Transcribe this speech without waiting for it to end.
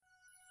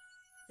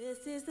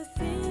This is the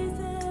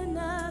season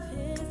of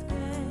His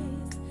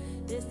grace.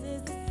 This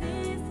is the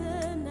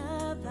season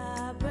of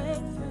our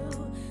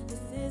breakthrough. This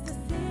is the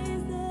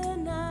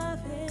season of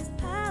His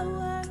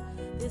power.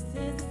 This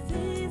is the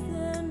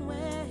season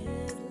where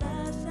His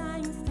love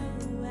shines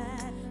through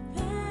at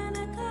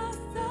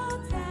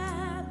Pentecostal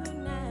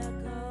Tabernacle,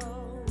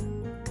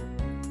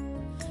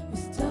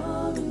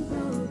 restoring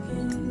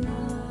broken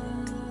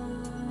love.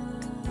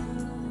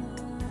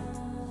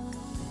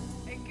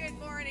 And good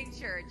morning,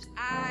 church.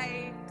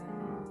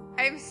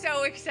 I'm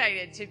so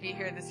excited to be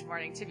here this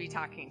morning to be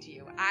talking to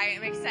you. I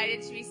am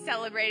excited to be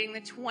celebrating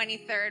the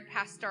 23rd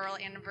pastoral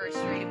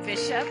anniversary of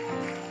Bishop.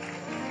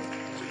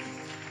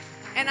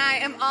 And I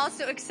am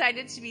also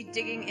excited to be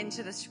digging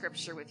into the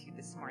scripture with you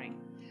this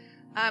morning.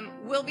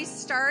 We'll be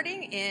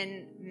starting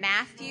in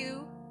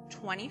Matthew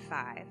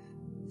 25,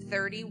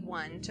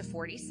 31 to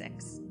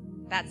 46.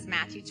 That's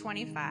Matthew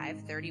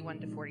 25, 31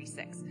 to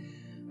 46.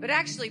 But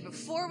actually,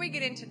 before we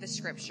get into the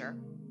scripture,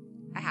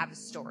 I have a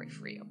story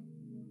for you.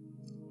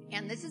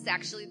 And this is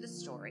actually the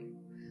story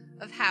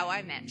of how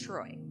I met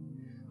Troy,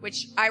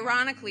 which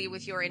ironically,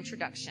 with your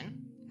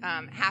introduction,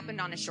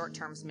 happened on a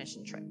short-term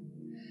mission trip.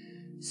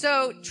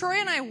 So Troy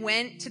and I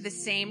went to the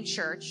same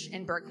church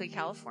in Berkeley,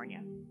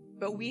 California,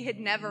 but we had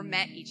never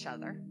met each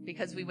other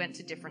because we went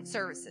to different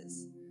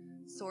services.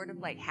 Sort of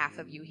like half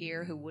of you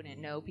here who wouldn't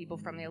know people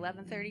from the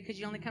 11:30 because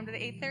you only come to the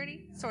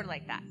 8:30, sort of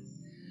like that.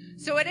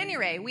 So at any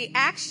rate, we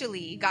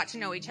actually got to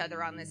know each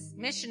other on this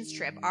missions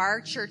trip.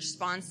 Our church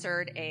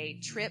sponsored a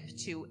trip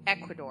to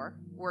Ecuador,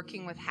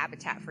 working with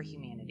Habitat for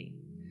Humanity.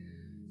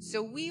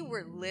 So we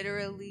were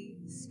literally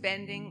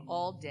spending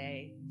all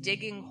day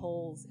digging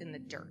holes in the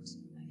dirt.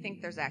 I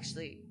think there's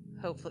actually,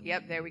 hopefully,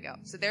 yep, there we go.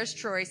 So there's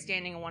Troy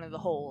standing in one of the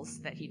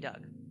holes that he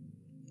dug.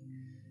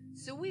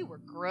 So we were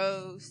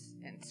gross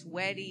and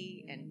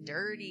sweaty and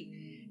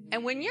dirty.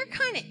 And when you're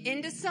kind of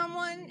into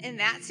someone in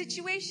that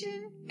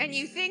situation and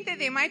you think that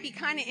they might be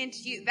kind of into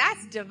you,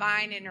 that's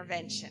divine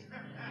intervention.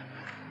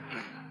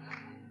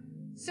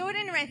 So at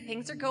any rate,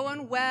 things are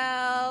going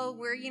well.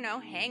 We're,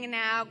 hanging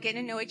out,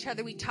 getting to know each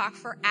other. We talk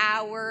for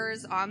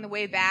hours on the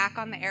way back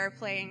on the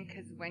airplane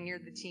because when you're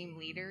the team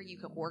leader, you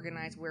can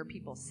organize where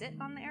people sit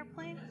on the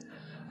airplane.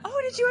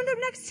 Oh, did you end up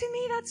next to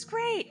me? That's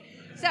great.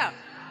 So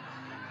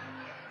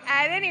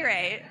at any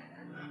rate,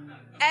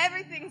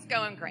 everything's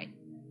going great.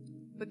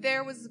 But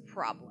there was a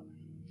problem.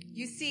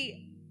 You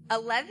see,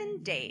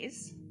 11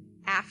 days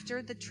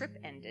after the trip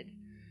ended,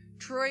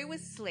 Troy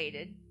was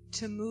slated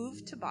to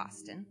move to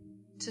Boston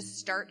to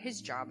start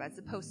his job as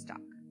a postdoc.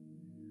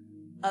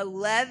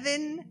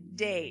 11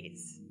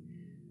 days.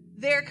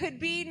 There could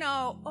be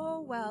no,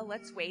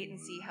 let's wait and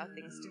see how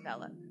things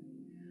develop.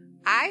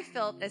 I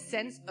felt a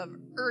sense of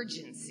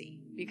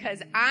urgency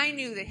because I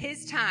knew that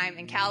his time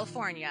in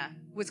California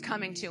was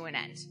coming to an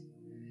end.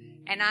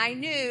 And I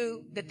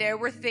knew that there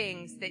were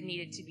things that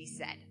needed to be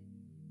said.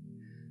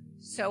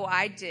 So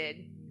I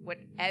did what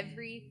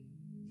every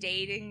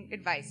dating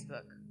advice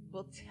book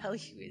will tell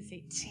you is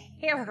a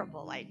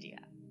terrible idea.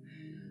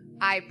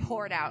 I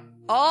poured out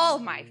all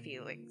my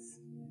feelings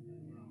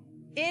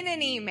in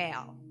an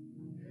email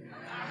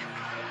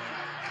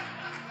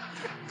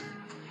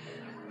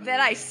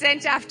that I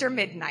sent after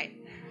midnight.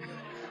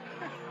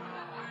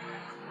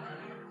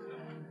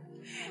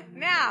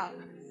 Now,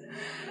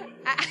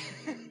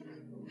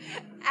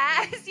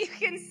 as you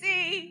can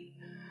see,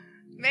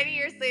 many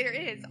years later,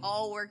 it has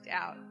all worked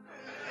out.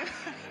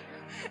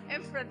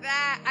 And for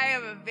that, I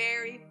am a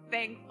very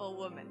thankful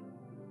woman.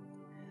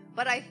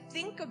 But I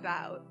think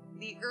about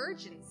the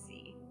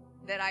urgency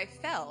that I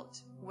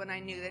felt when I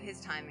knew that his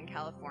time in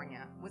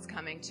California was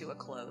coming to a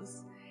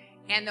close,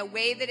 and the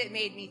way that it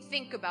made me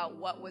think about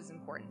what was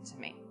important to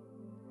me.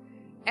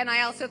 And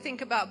I also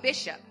think about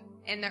Bishop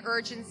and the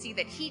urgency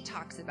that he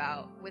talks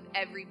about with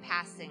every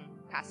passing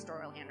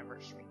pastoral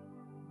anniversary.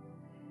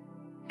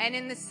 And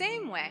in the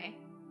same way,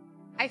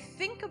 I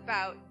think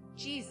about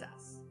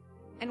Jesus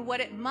and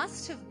what it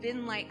must have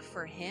been like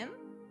for him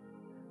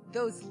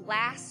those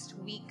last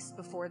weeks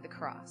before the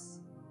cross.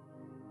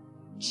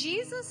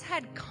 Jesus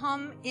had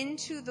come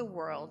into the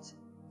world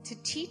to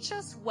teach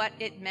us what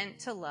it meant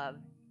to love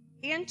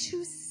and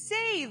to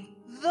save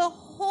the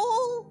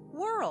whole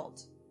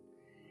world.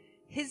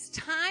 His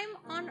time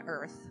on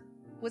earth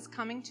was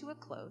coming to a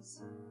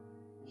close.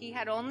 He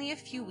had only a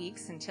few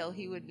weeks until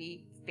he would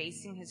be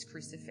facing his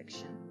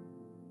crucifixion.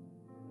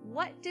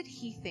 What did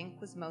he think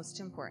was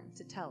most important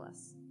to tell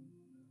us?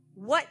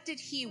 What did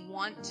he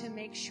want to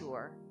make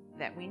sure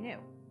that we knew?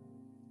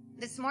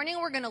 This morning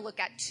we're going to look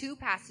at two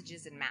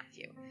passages in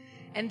Matthew.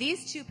 And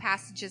these two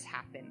passages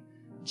happen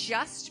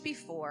just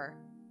before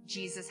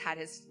Jesus had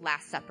his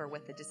Last Supper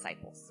with the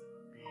disciples.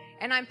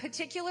 And I'm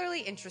particularly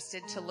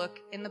interested to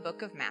look in the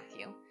book of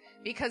Matthew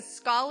because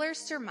scholars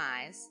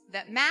surmise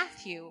that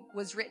Matthew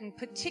was written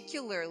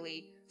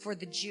particularly for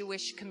the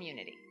Jewish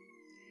community.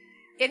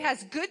 It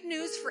has good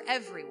news for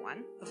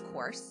everyone, of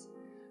course,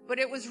 but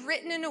it was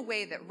written in a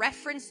way that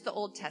referenced the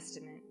Old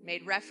Testament,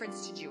 made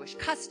reference to Jewish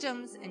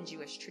customs and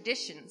Jewish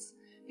traditions,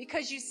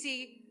 because you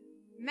see,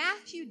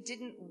 Matthew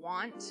didn't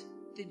want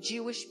the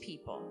Jewish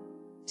people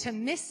to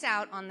miss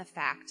out on the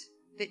fact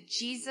that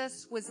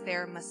Jesus was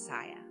their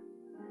Messiah,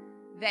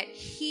 that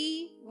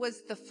he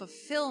was the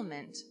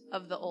fulfillment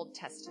of the Old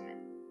Testament.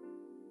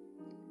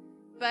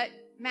 But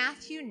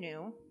Matthew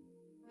knew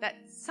that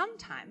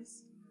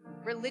sometimes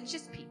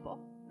religious people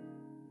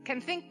can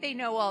think they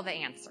know all the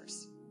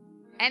answers,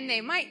 and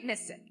they might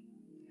miss it.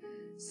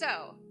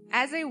 So,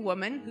 as a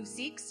woman who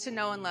seeks to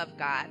know and love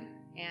God,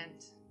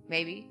 and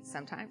maybe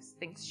sometimes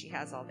thinks she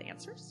has all the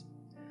answers,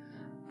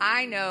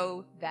 I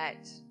know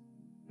that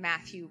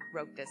Matthew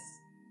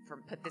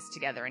put this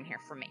together in here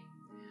for me.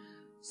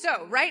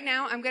 So right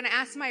now, I'm going to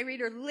ask my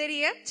reader,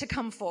 Lydia, to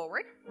come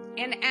forward.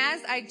 And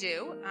as I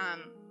do,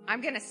 I'm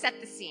going to set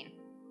the scene.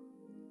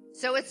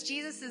 So it's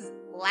Jesus'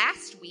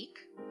 last week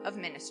of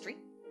ministry.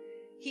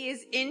 He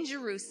is in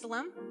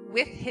Jerusalem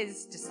with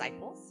his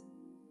disciples.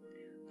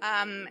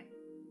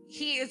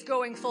 He is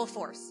going full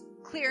force,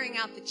 clearing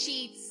out the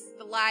cheats,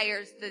 the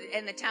liars,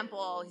 in the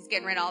temple. He's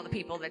getting rid of all the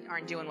people that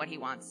aren't doing what he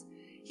wants.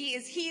 He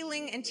is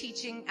healing and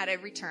teaching at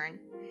every turn.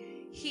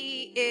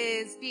 He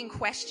is being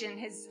questioned.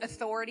 His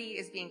authority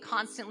is being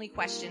constantly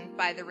questioned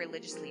by the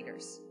religious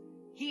leaders.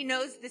 He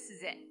knows this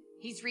is it.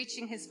 He's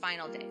reaching his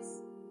final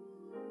days.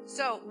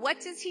 So what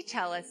does he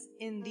tell us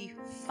in the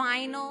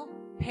final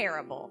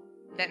parable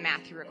that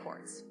Matthew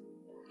records?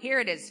 Here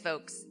it is,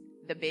 folks,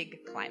 the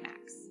big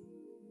climax.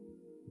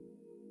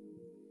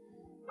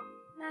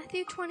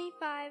 Matthew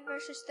 25,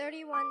 verses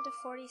 31 to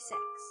 46.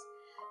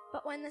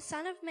 But when the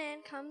Son of Man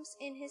comes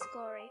in his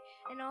glory,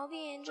 and all the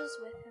angels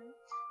with him,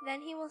 then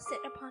he will sit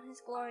upon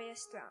his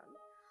glorious throne.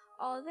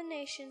 All the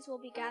nations will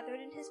be gathered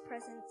in his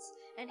presence,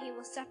 and he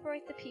will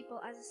separate the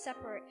people as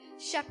a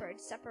shepherd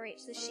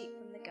separates the sheep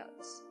from the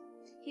goats.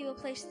 He will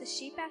place the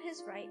sheep at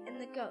his right and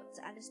the goats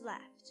at his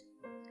left.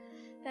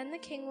 Then the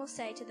king will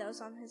say to those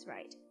on his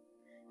right,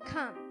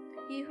 "Come,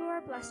 you who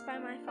are blessed by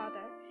my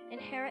Father,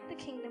 inherit the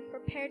kingdom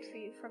prepared for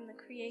you from the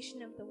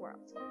creation of the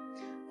world.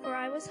 For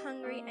I was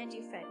hungry, and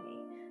you fed me.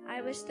 I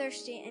was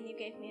thirsty, and you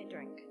gave me a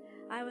drink.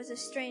 I was a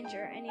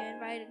stranger, and you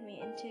invited me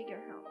into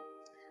your home.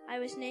 I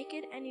was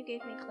naked, and you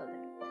gave me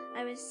clothing.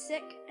 I was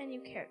sick, and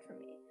you cared for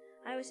me.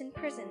 I was in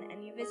prison,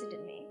 and you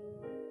visited me."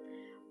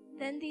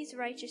 Then these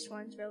righteous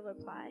ones will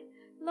reply,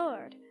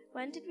 "Lord,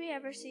 when did we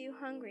ever see you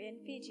hungry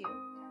and feed you,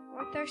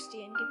 or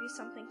thirsty and give you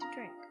something to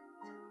drink,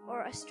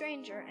 or a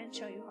stranger and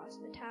show you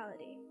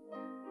hospitality,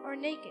 or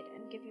naked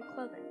and give you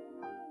clothing?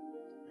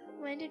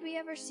 When did we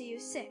ever see you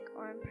sick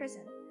or in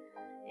prison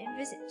and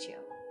visit you?"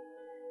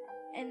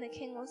 And the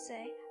king will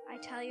say, "I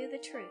tell you the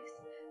truth,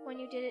 when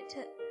you did it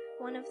to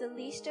one of the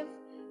least of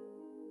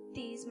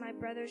these, my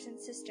brothers and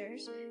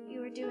sisters,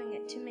 you are doing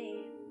it to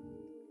me."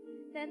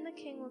 Then the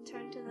king will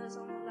turn to those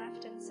on the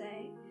left and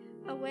say,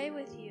 "Away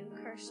with you,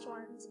 cursed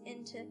ones,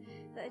 into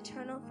the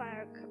eternal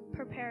fire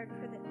prepared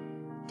for the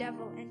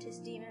devil and his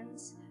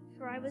demons.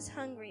 For I was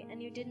hungry,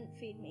 and you didn't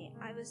feed me.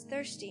 I was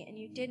thirsty, and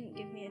you didn't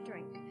give me a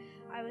drink.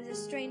 I was a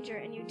stranger,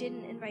 and you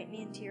didn't invite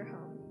me into your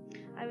home.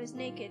 I was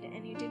naked,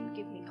 and you didn't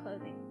give me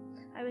clothing.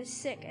 I was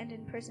sick and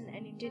in prison,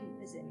 and you didn't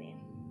visit me."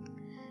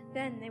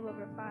 Then they will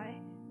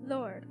reply,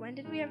 "Lord, when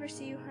did we ever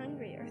see you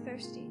hungry or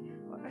thirsty,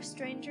 or a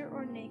stranger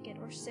or naked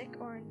or sick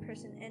or in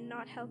prison, and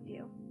not help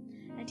you?"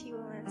 And he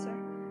will answer,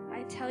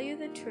 "I tell you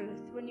the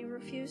truth, when you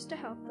refuse to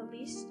help the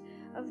least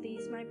of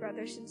these, my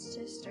brothers and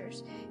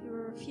sisters, you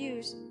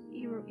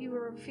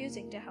were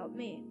refusing to help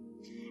me."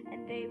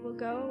 And they will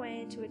go away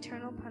into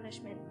eternal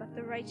punishment, but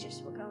the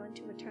righteous will go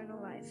into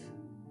eternal life.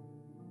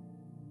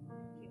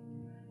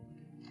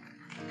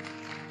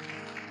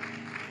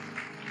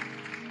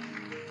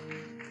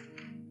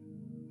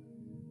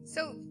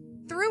 So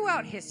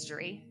throughout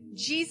history,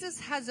 Jesus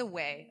has a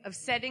way of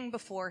setting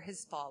before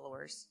his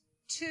followers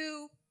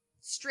two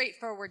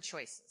straightforward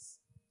choices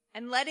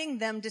and letting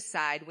them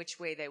decide which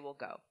way they will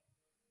go.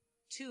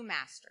 Two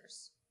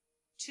masters,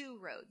 two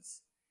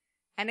roads.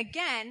 And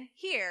again,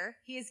 here,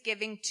 he is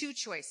giving two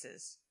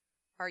choices.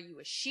 Are you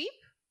a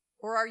sheep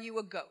or are you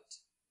a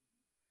goat?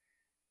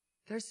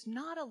 There's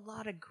not a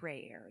lot of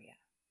gray area.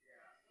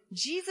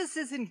 Jesus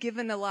isn't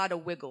given a lot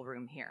of wiggle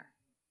room here.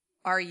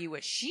 Are you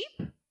a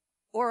sheep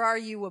or are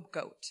you a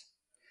goat?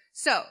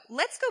 So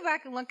let's go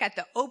back and look at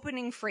the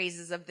opening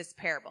phrases of this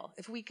parable.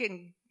 If we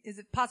can, is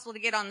it possible to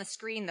get on the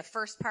screen the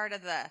first part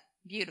of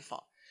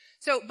beautiful.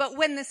 So, but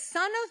when the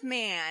Son of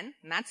Man,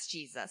 and that's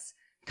Jesus,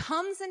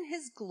 comes in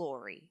his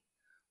glory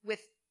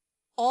with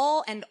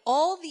all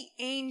the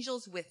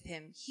angels with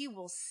him, he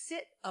will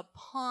sit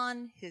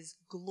upon his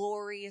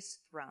glorious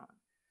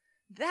throne.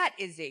 That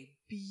is a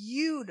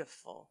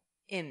beautiful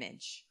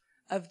image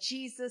of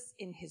Jesus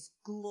in his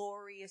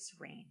glorious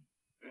reign.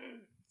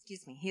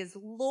 Excuse me. He is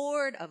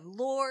Lord of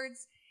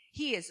lords.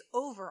 He is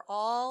over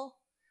all.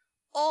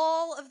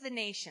 All of the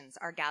nations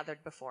are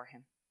gathered before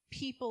him.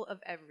 People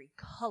of every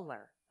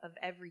color, of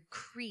every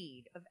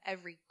creed, of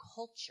every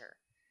culture.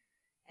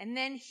 And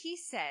then he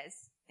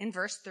says in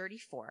verse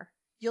 34,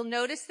 you'll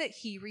notice that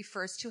he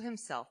refers to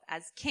himself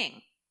as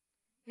king.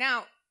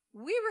 Now,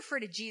 we refer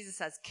to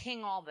Jesus as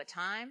king all the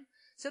time,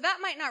 so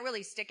that might not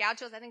really stick out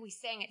to us. I think we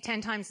sang it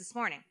 10 times this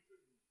morning.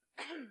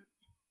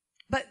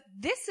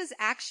 this is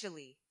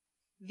actually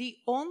the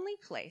only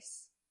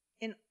place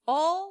in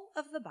all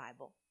of the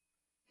Bible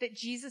that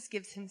Jesus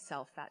gives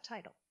himself that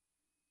title.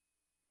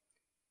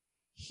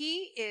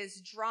 He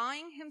is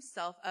drawing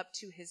himself up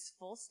to his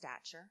full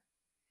stature.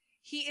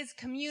 He is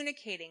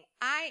communicating,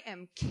 I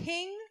am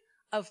King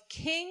of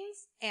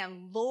kings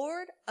and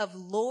Lord of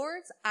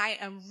lords. I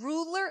am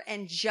ruler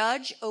and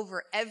judge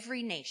over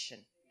every nation.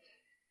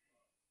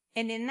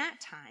 And in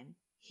that time,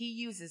 he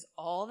uses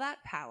all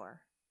that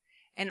power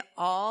and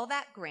all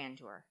that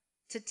grandeur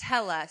to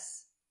tell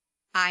us,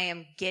 I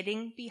am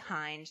getting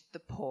behind the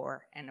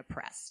poor and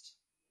oppressed.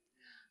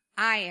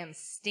 I am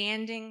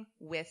standing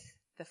with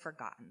the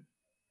forgotten.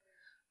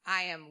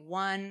 I am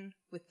one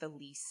with the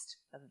least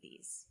of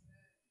these.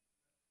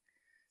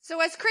 So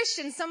as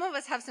Christians, some of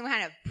us have some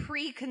kind of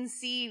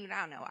preconceived,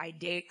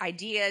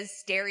 ideas,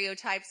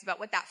 stereotypes about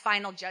what that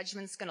final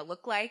judgment's going to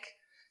look like.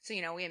 So,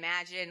 we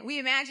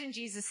imagine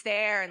Jesus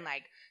there and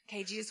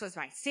okay, Jesus was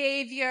my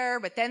savior,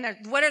 but then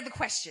what are the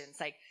questions?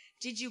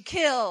 Did you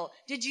kill?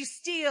 Did you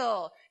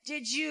steal?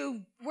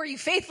 Were you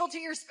faithful to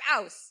your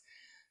spouse?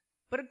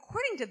 But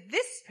according to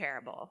this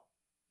parable,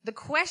 the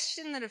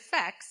question that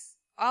affects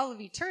all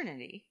of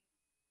eternity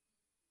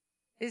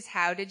is,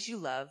 how did you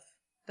love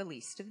the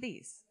least of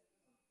these?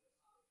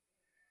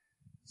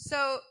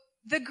 So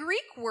the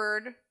Greek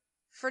word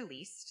for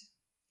least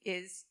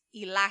is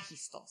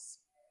elachistos.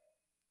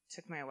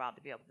 Took me a while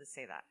to be able to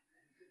say that.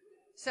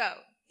 So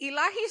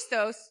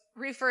elachistos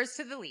refers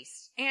to the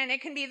least, and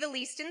it can be the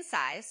least in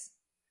size,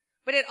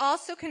 but it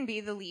also can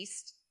be the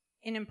least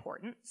in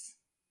importance,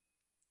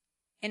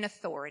 in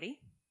authority,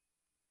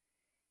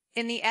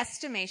 in the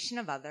estimation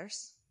of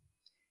others,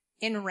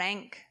 in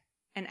rank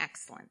and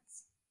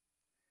excellence.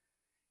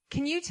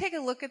 Can you take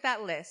a look at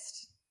that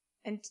list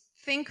and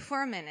think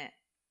for a minute,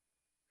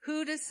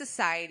 who does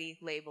society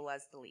label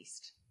as the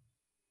least?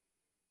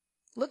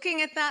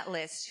 Looking at that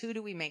list, who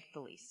do we make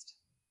the least?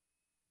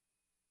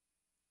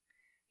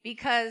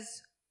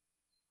 Because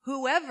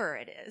whoever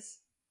it is,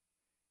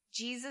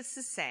 Jesus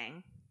is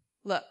saying,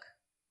 look,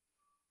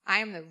 I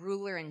am the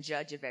ruler and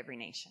judge of every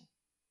nation,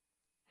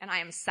 and I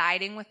am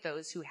siding with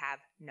those who have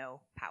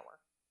no power.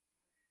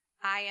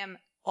 I am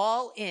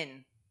all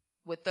in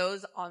with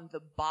those on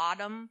the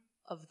bottom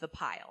of the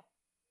pile,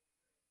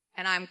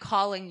 and I'm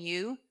calling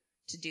you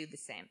to do the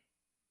same.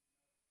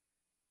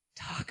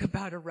 Talk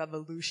about a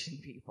revolution,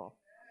 people.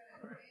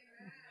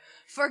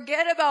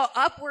 Forget about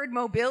upward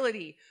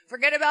mobility.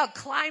 Forget about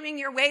climbing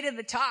your way to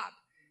the top.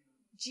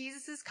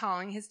 Jesus is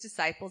calling his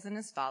disciples and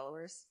his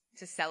followers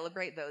to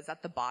celebrate those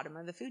at the bottom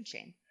of the food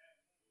chain.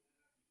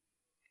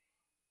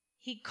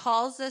 He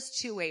calls us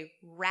to a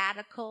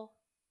radical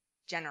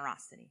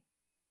generosity.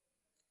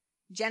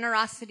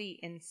 Generosity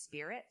in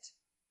spirit,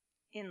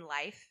 in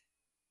life,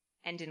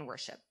 and in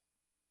worship.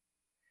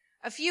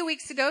 A few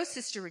weeks ago,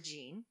 Sister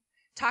Regine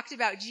talked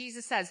about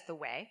Jesus as the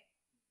way,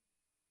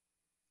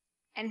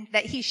 and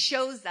that he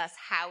shows us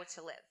how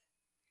to live.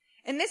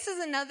 And this is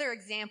another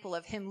example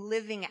of him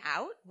living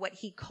out what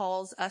he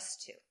calls us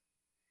to.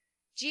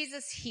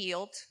 Jesus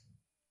healed,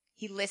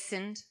 he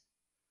listened,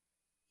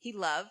 he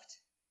loved,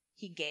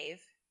 he gave.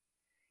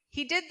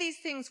 He did these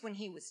things when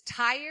he was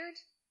tired.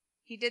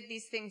 He did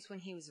these things when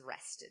he was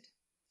rested.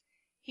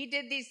 He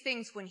did these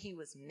things when he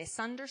was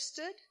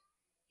misunderstood.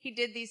 He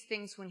did these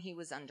things when he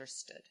was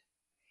understood.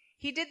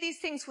 He did these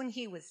things when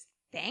he was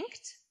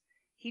thanked.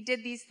 He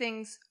did these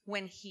things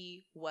when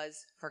he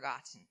was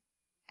forgotten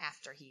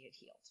after he had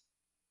healed.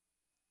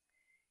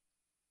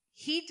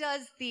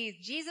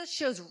 Jesus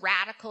shows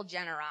radical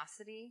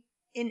generosity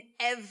in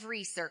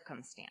every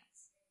circumstance.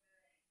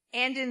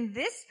 And in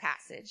this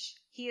passage,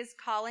 he is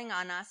calling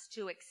on us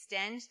to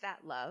extend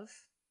that love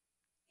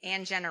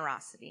and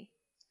generosity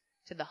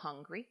to the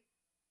hungry,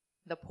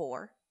 the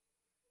poor,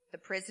 the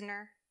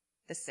prisoner,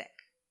 the sick.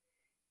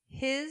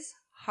 His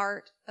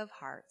heart of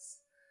hearts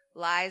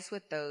lies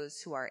with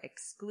those who are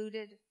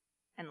excluded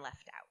and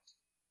left out,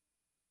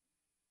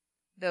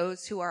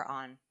 those who are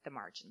on the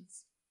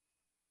margins.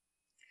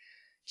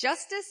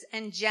 Justice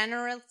and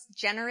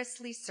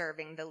generously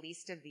serving the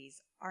least of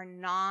these are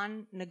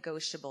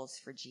non-negotiables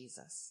for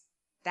Jesus.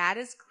 That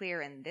is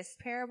clear in this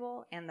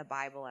parable and the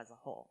Bible as a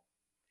whole.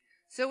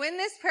 So in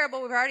this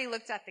parable, we've already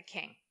looked at the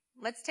king.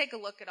 Let's take a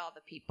look at all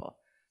the people.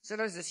 So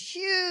there's this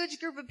huge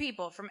group of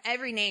people from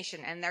every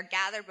nation, and they're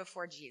gathered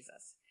before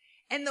Jesus.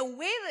 And the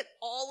way that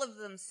all of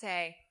them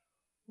say,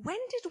 when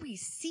did we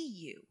see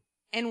you?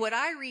 And what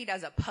I read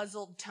as a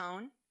puzzled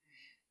tone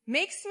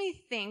makes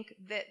me think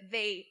that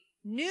they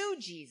knew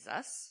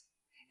Jesus,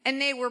 and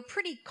they were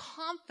pretty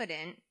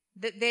confident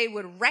that they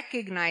would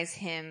recognize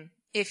him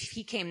if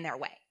he came their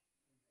way.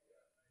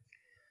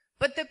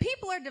 But the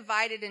people are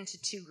divided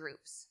into two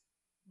groups,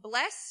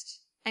 blessed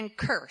and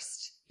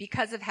cursed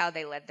because of how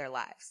they led their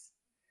lives.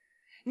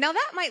 Now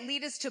that might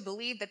lead us to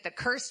believe that the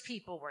cursed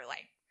people were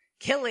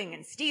killing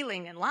and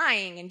stealing and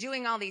lying and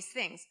doing all these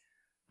things.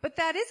 But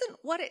that isn't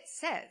what it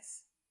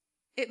says.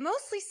 It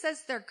mostly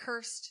says they're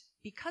cursed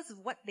because of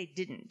what they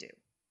didn't do.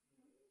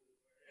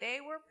 They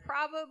were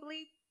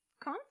probably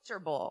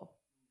comfortable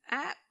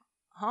at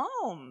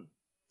home,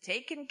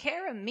 taking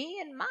care of me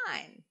and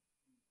mine.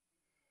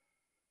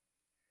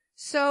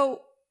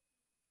 So,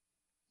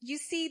 you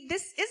see,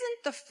 this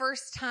isn't the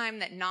first time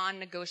that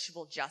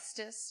non-negotiable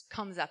justice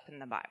comes up in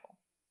the Bible.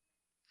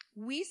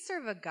 We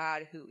serve a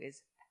God who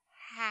is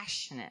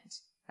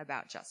passionate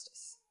about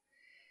justice.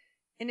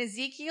 In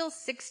Ezekiel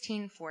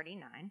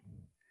 16:49,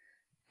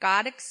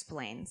 God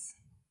explains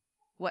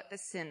what the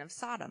sin of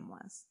Sodom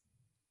was.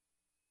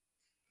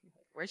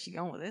 Where's she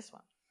going with this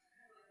one?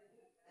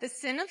 The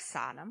sin of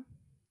Sodom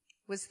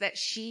was that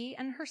she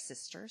and her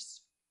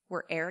sisters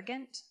were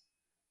arrogant,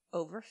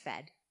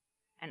 overfed,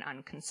 and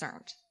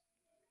unconcerned.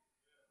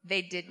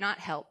 They did not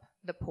help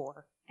the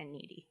poor and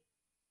needy.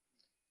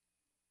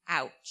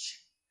 Ouch.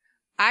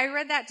 I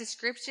read that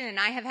description and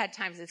I have had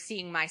times of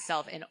seeing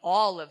myself in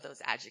all of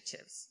those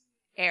adjectives.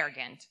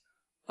 Arrogant,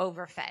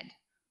 overfed,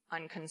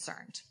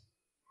 unconcerned.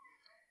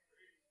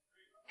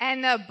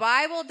 And the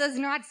Bible does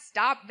not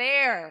stop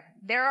there.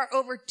 There are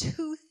over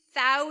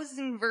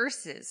 2,000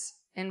 verses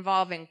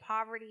involving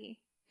poverty,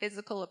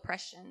 physical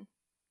oppression,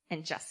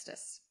 and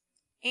justice,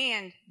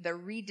 and the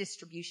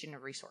redistribution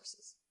of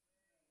resources.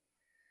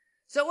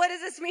 So what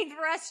does this mean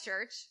for us,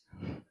 church?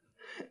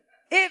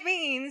 It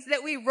means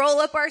that we roll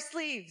up our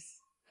sleeves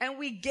and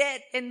we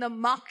get in the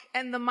muck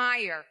and the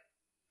mire.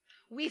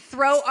 We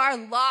throw our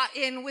lot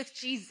in with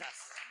Jesus.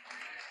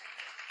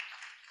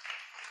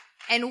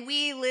 And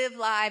we live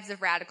lives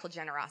of radical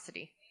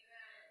generosity.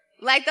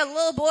 Like the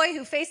little boy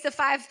who faced the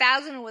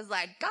 5,000 and was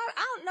like, God,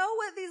 I don't know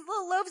what these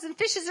little loaves and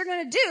fishes are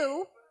going to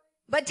do,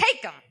 but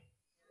take them.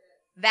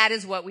 That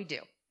is what we do.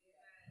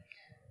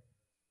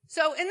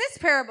 So in this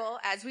parable,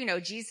 as we know,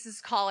 Jesus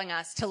is calling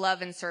us to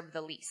love and serve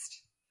the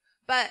least.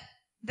 But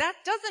that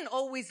doesn't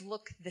always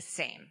look the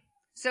same.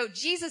 So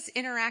Jesus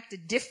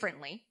interacted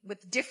differently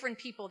with different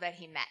people that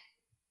he met.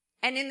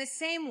 And in the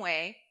same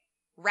way,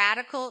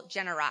 radical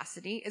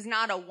generosity is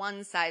not a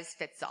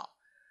one-size-fits-all.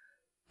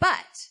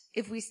 But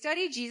if we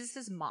study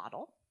Jesus'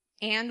 model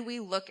and we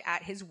look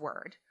at his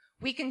word,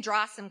 we can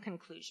draw some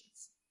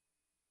conclusions.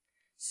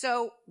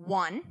 So,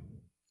 1,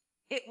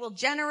 it will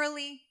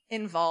generally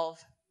involve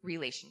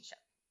relationship.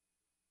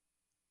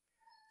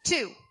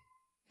 2,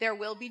 there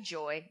will be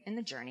joy in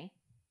the journey.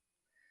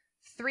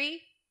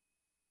 3,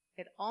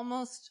 it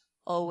almost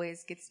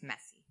always gets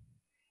messy,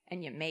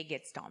 and you may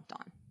get stomped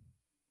on.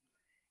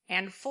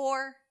 And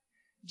 4,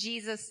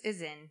 Jesus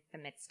is in the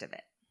midst of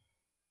it.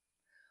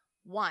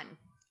 1,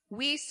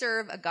 we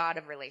serve a God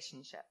of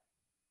relationship.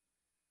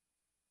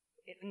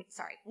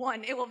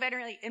 1, it will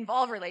generally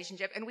involve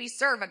relationship, and we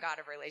serve a God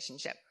of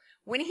relationship.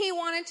 When he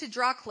wanted to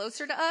draw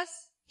closer to us,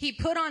 he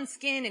put on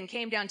skin and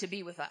came down to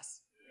be with us.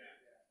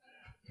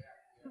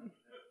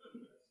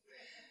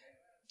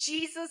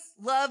 Jesus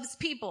loves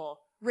people,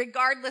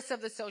 regardless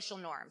of the social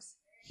norms.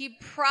 He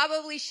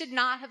probably should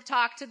not have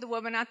talked to the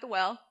woman at the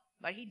well,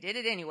 but he did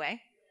it anyway.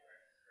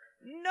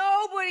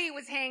 Nobody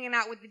was hanging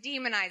out with the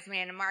demonized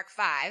man in Mark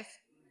 5,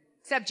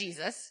 except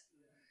Jesus.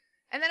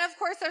 And then, of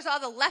course, there's all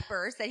the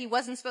lepers that he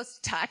wasn't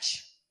supposed to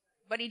touch,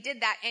 but he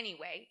did that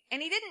anyway.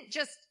 And he didn't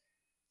just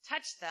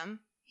touch them,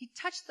 he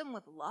touched them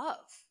with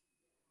love.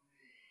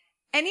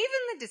 And even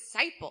the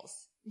disciples,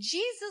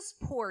 Jesus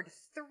poured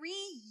 3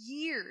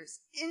 years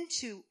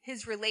into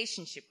his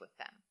relationship with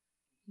them,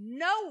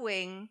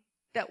 knowing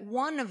that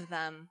one of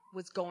them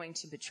was going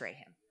to betray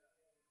him.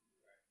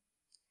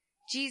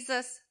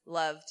 Jesus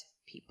loved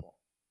people.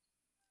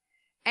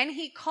 And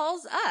he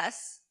calls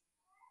us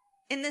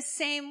in the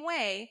same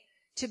way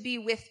to be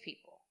with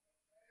people.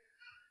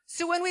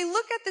 So when we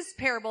look at this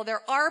parable,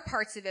 there are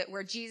parts of it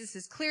where Jesus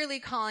is clearly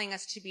calling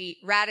us to be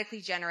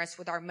radically generous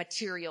with our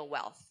material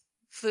wealth,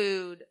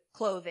 food,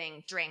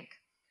 clothing, drink.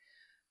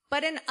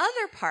 But in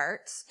other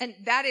parts, and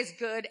that is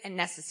good and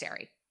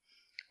necessary,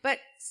 but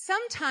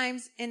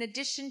sometimes in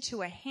addition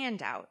to a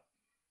handout,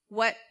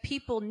 what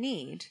people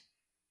need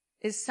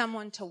is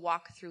someone to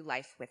walk through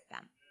life with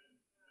them.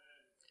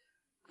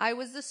 I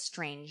was a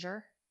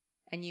stranger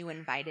and you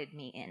invited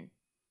me in.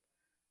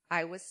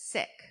 I was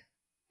sick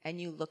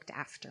and you looked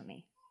after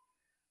me.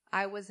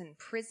 I was in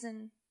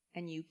prison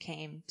and you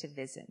came to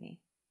visit me.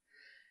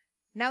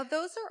 Now,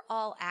 those are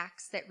all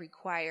acts that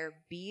require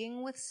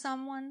being with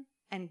someone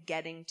and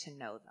getting to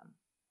know them.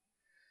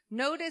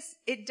 Notice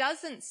it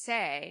doesn't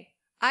say,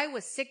 I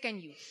was sick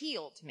and you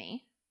healed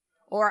me,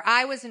 or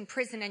I was in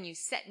prison and you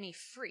set me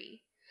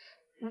free.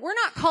 We're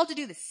not called to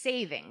do the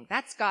saving.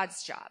 That's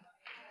God's job.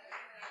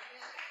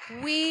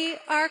 We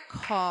are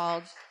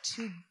called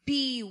to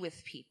be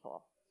with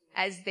people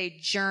as they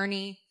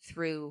journey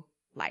through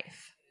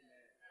life.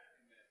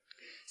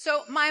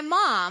 So my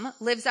mom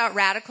lives out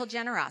radical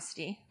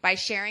generosity by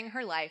sharing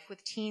her life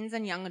with teens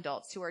and young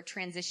adults who are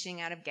transitioning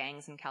out of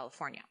gangs in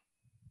California.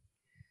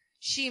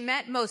 She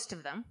met most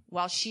of them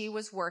while she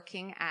was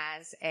working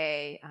as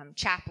a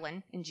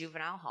chaplain in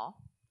juvenile hall.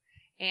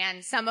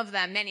 And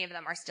many of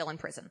them are still in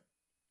prison.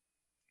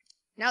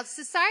 Now,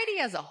 society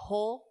as a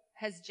whole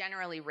has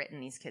generally written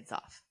these kids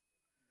off.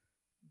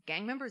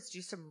 Gang members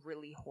do some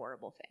really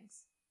horrible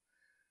things.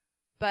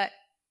 But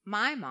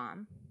my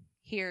mom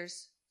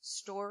hears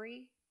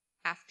story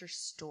after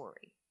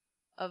story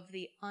of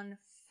the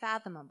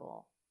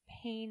unfathomable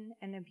pain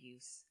and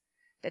abuse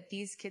that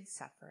these kids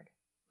suffered,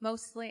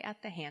 mostly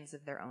at the hands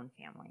of their own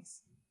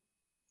families.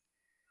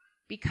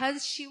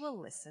 Because she will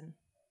listen,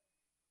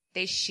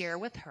 they share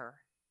with her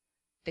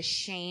the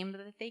shame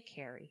that they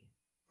carry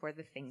for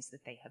the things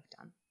that they have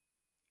done.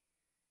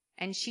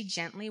 And she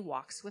gently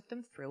walks with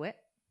them through it,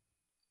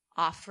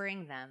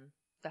 offering them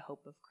the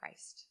hope of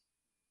Christ.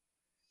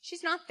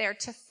 She's not there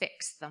to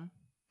fix them.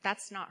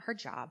 That's not her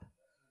job.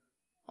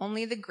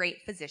 Only the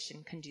great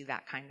physician can do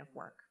that kind of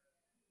work.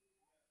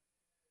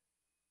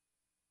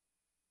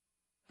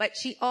 But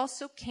she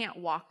also can't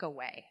walk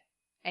away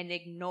and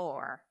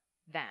ignore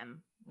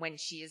them when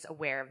she is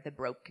aware of the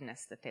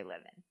brokenness that they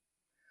live in.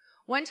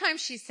 One time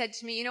she said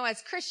to me,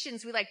 as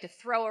Christians, we like to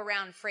throw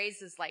around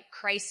phrases like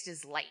Christ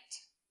is light.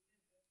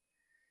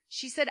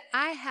 She said,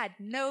 I had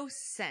no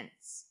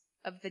sense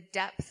of the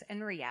depth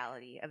and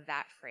reality of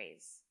that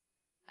phrase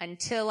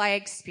until I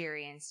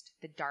experienced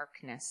the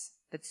darkness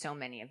that so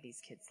many of these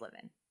kids live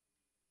in.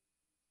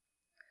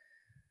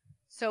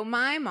 So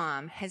my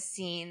mom has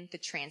seen the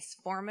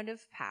transformative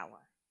power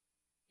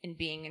in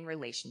being in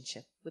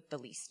relationship with the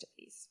least of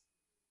these.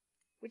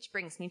 Which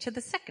brings me to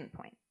the second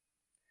point,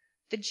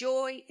 the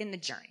joy in the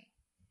journey.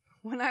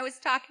 When I was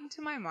talking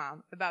to my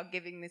mom about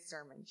giving this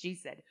sermon, she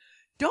said,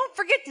 don't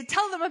forget to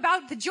tell them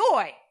about the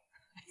joy.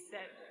 I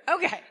said,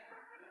 okay.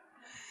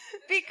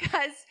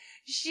 Because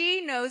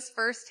she knows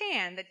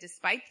firsthand that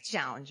despite the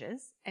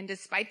challenges and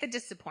despite the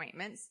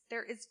disappointments,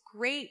 there is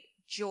great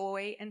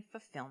joy and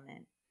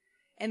fulfillment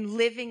in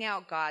living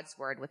out God's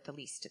word with the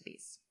least of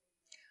these.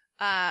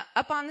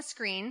 Up on the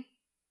screen,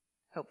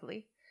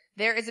 hopefully,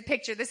 there is a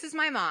picture. This is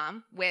my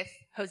mom with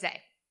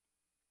Jose.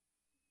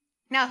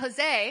 Now,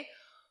 Jose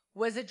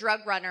was a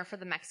drug runner for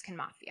the Mexican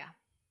mafia.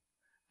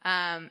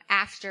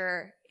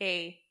 After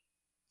a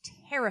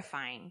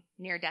terrifying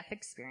near-death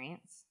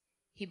experience,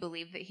 he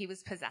believed that he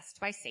was possessed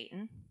by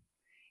Satan,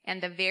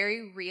 and the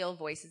very real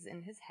voices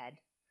in his head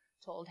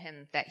told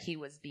him that he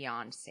was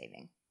beyond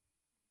saving.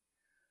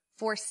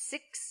 For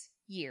 6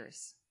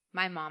 years,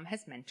 my mom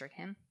has mentored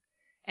him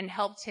and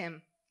helped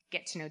him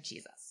get to know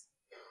Jesus.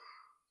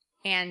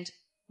 And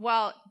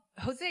while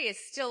Jose is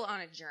still on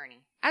a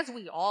journey, as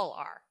we all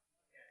are,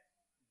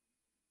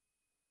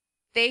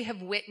 they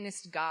have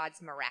witnessed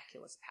God's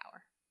miraculous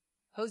power.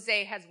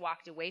 Jose has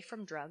walked away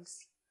from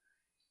drugs.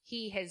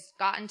 He has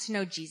gotten to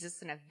know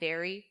Jesus in a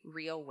very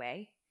real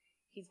way.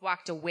 He's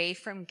walked away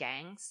from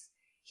gangs.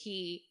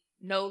 He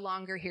no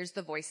longer hears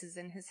the voices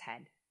in his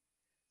head.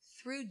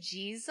 Through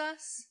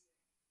Jesus,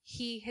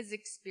 he has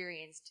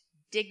experienced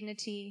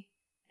dignity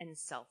and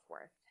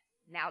self-worth.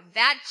 Now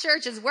that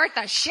church is worth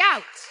a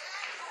shout.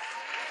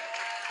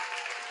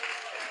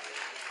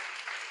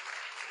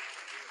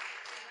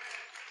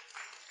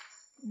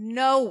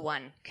 No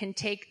one can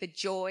take the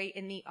joy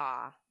and the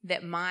awe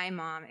that my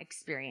mom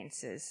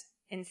experiences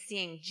in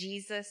seeing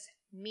Jesus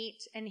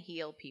meet and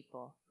heal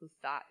people who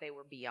thought they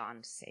were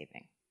beyond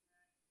saving.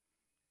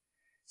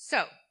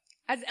 So,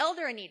 as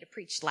Elder Anita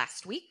preached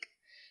last week,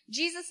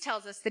 Jesus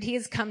tells us that he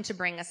has come to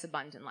bring us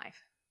abundant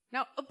life.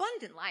 Now,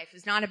 abundant life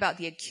is not about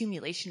the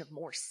accumulation of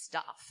more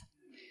stuff.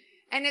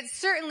 And it's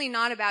certainly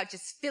not about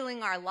just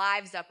filling our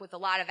lives up with a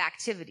lot of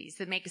activities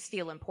that make us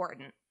feel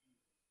important.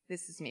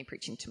 This is me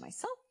preaching to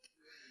myself.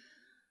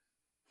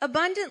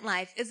 Abundant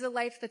life is a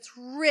life that's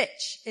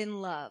rich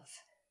in love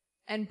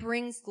and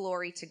brings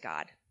glory to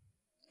God.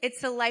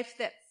 It's a life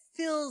that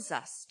fills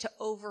us to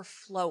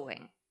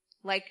overflowing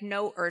like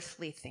no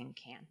earthly thing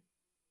can.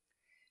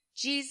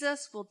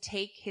 Jesus will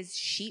take his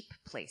sheep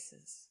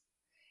places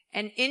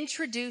and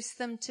introduce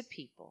them to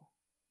people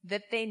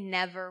that they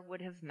never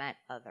would have met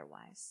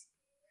otherwise.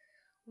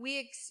 We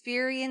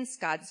experience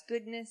God's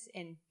goodness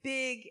in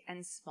big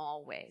and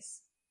small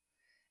ways.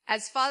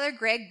 As Father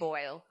Greg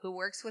Boyle, who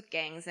works with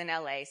gangs in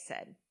LA,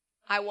 said,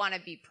 I want to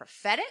be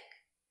prophetic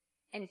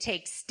and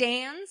take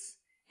stands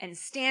and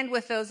stand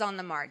with those on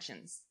the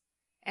margins.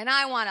 And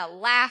I want to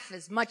laugh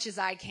as much as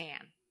I can.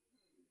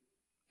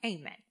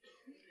 Amen.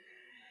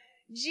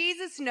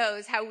 Jesus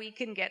knows how we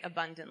can get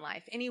abundant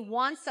life, and he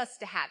wants us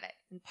to have it.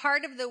 And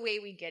part of the way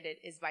we get it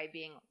is by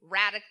being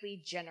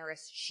radically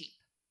generous sheep.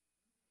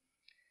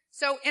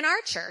 So in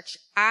our church,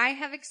 I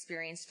have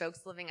experienced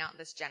folks living out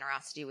this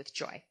generosity with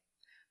joy.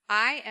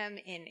 I am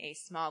in a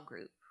small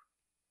group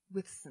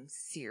with some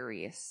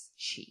serious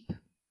sheep.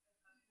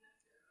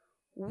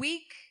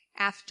 Week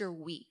after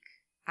week,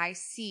 I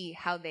see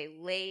how they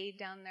lay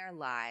down their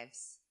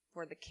lives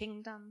for the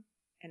kingdom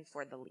and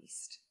for the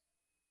least.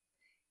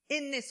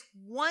 In this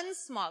one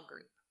small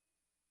group,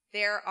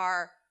 there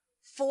are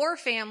 4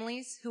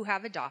 families who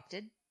have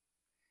adopted,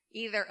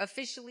 either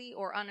officially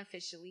or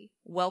unofficially,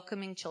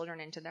 welcoming children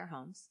into their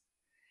homes,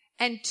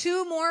 and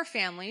 2 more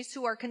families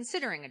who are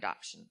considering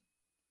adoption.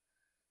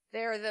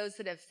 There are those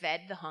that have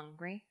fed the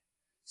hungry,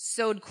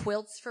 sewed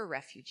quilts for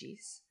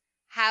refugees,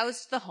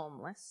 housed the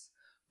homeless,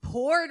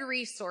 poured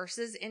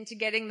resources into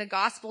getting the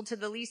gospel to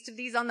the least of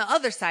these on the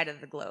other side of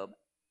the globe.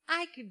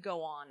 I could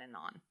go on and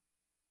on.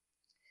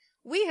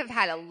 We have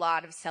had a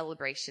lot of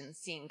celebrations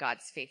seeing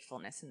God's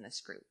faithfulness in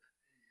this group.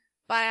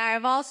 But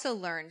I've also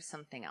learned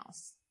something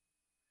else.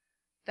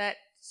 That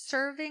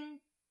serving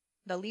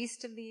the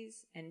least of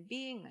these and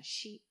being a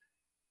sheep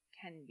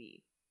can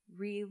be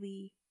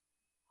really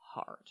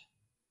hard.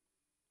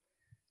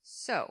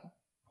 So,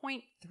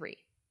 point 3.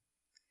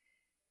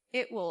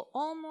 It will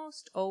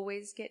almost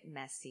always get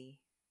messy,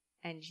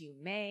 and you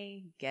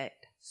may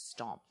get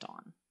stomped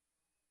on.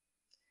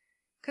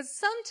 Because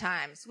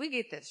sometimes we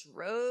get this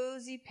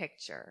rosy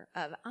picture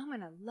of, I'm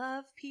going to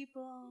love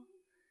people,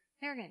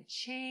 they're going to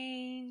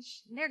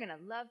change, and they're going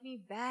to love me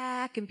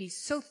back and be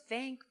so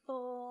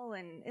thankful,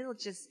 and it'll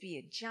just be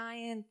a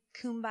giant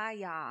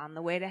kumbaya on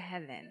the way to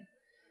heaven.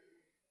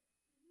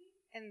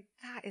 And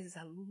that is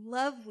a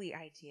lovely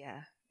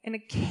idea, and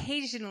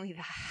occasionally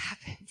that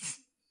happens.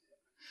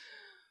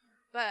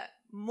 But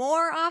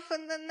more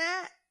often than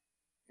that,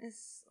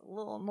 it's a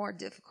little more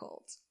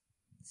difficult.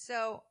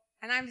 So,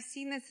 and I've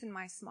seen this in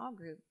my small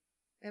group.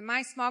 In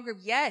my small group,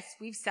 yes,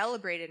 we've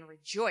celebrated and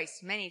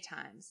rejoiced many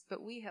times,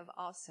 but we have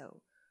also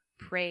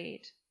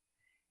prayed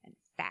and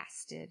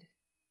fasted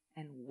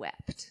and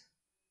wept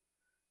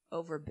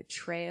over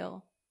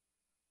betrayal,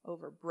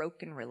 over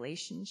broken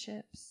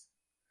relationships,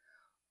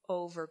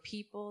 over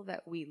people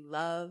that we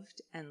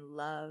loved and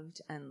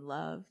loved and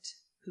loved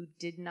who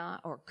did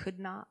not or could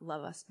not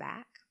love us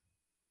back.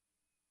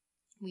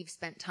 We've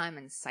spent time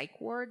in psych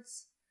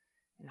wards,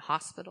 in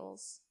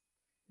hospitals,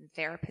 in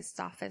therapist's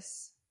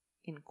office,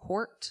 in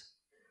court.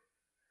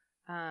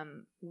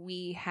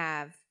 We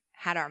have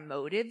had our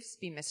motives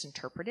be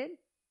misinterpreted.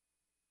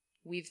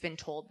 We've been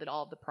told that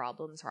all the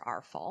problems are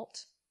our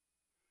fault.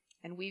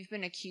 And we've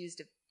been accused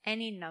of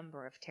any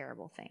number of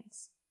terrible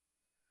things.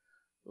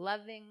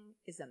 Loving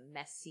is a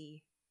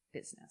messy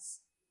business.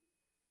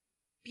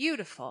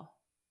 Beautiful,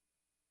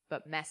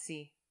 but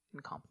messy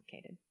and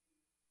complicated.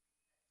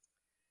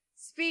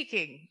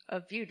 Speaking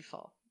of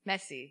beautiful,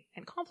 messy,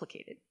 and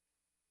complicated,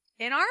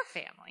 in our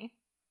family,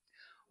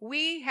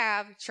 we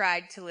have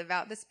tried to live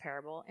out this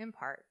parable in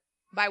part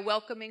by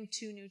welcoming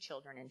 2 new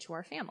children into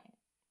our family.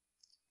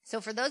 So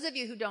for those of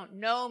you who don't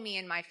know me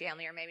and my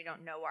family, or maybe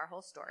don't know our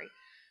whole story,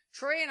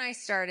 Troy and I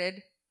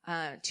started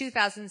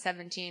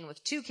 2017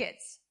 with 2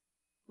 kids,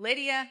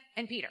 Lydia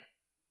and Peter.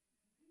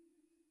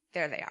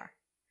 There they are.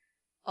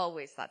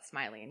 Always thought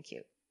smiley and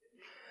cute.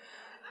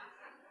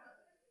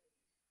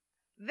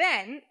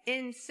 Then,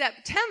 in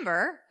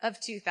September of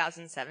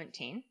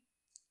 2017,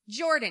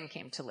 Jordan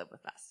came to live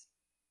with us.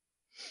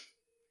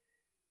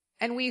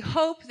 And we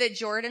hope that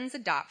Jordan's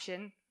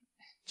adoption,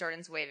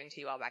 Jordan's waving to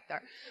you all back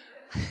there.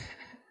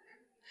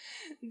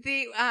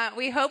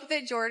 We hope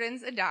that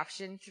Jordan's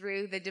adoption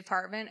through the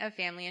Department of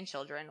Family and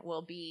Children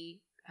will be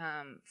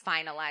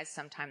finalized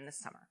sometime this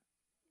summer.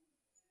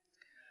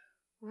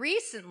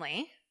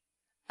 Recently,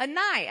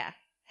 Anaya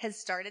has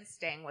started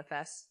staying with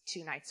us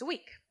 2 nights a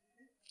week.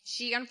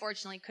 She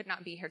unfortunately could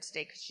not be here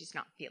today because she's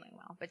not feeling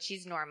well, but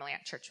she's normally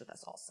at church with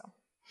us also.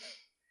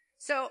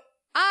 So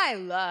I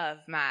love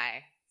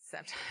my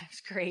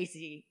sometimes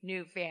crazy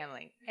new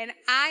family, and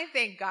I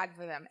thank God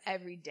for them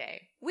every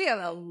day. We have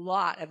a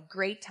lot of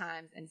great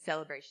times and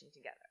celebration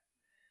together.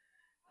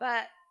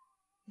 But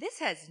this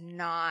has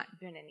not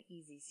been an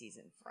easy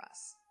season for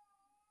us.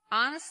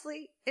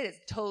 Honestly, it has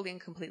totally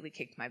and completely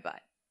kicked my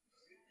butt.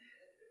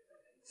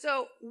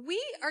 So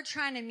we are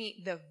trying to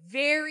meet the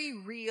very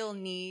real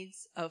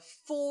needs of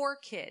 4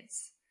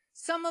 kids,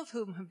 some of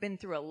whom have been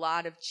through a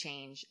lot of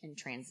change and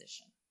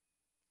transition.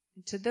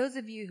 And to those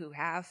of you who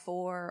have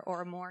 4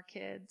 or more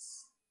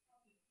kids,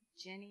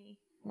 Jenny,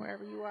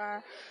 wherever you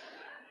are,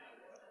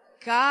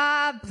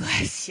 God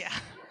bless you.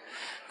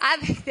 I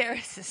think there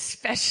is a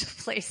special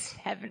place in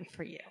heaven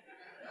for you.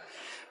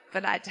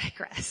 But I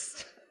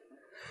digress.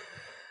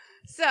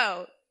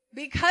 So,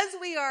 because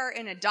we are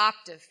an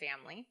adoptive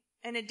family,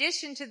 in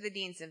addition to the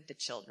needs of the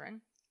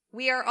children,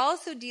 we are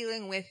also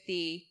dealing with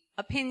the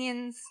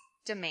opinions,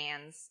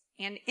 demands,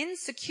 and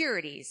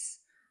insecurities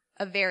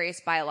of various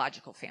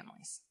biological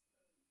families.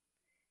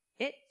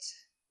 It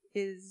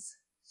is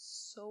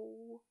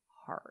so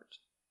hard.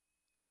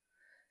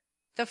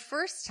 The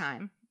first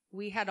time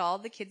we had all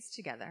the kids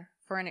together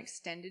for an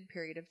extended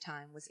period of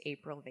time was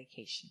April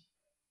vacation.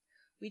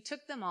 We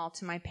took them all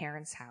to my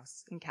parents'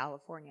 house in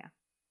California.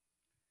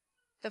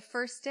 The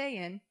first day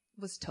in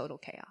was total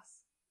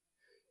chaos.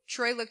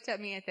 Troy looked at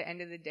me at the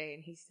end of the day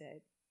and he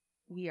said,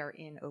 "We are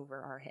in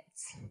over our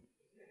heads."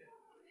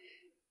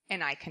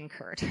 And I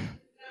concurred.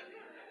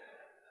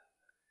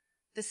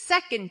 The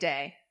second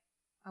day,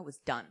 I was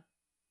done.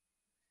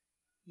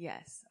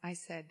 Yes, I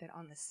said that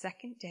on the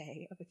second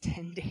day of a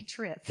 10-day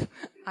trip,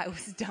 I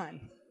was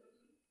done.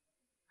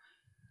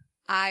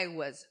 I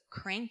was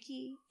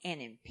cranky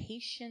and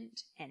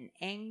impatient and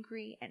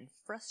angry and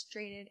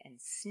frustrated and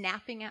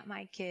snapping at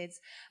my kids.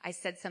 I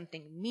said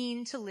something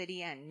mean to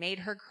Lydia and made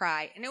her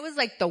cry. And it was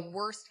like the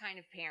worst kind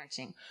of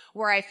parenting,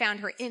 where I found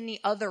her in the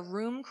other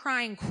room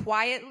crying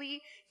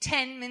quietly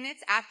 10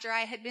 minutes after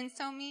I had been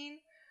so mean.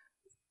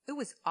 It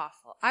was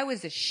awful. I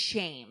was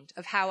ashamed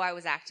of how I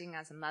was acting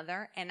as a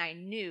mother, and I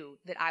knew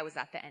that I was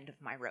at the end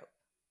of my rope.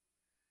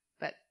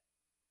 But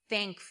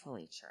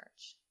thankfully,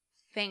 church,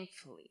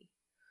 thankfully,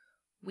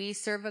 we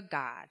serve a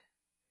God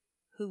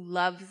who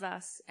loves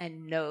us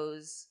and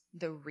knows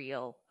the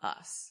real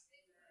us.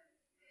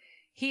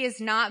 He is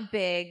not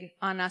big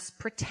on us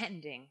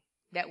pretending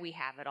that we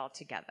have it all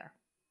together.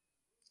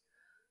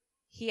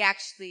 He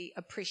actually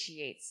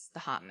appreciates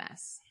the hot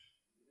mess.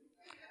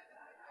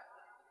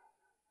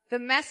 The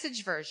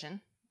Message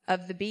version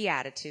of the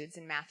Beatitudes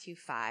in Matthew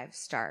 5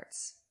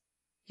 starts,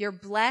 "You're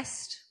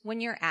blessed when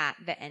you're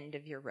at the end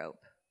of your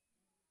rope.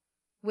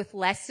 With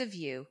less of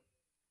you,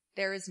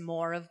 there is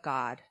more of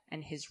God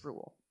and his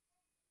rule."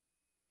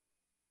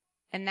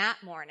 And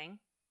that morning,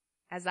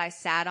 as I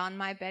sat on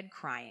my bed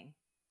crying,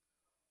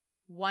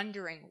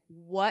 wondering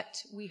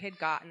what we had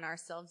gotten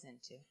ourselves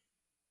into,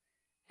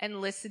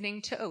 and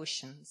listening to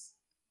Oceans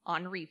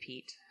on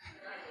repeat.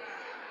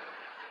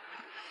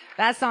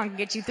 That song can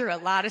get you through a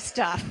lot of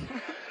stuff.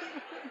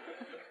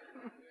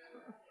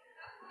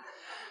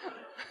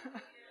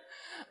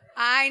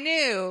 I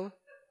knew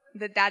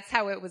that that's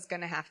how it was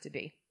going to have to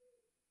be.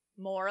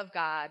 More of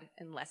God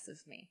and less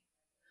of me.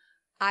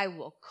 I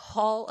will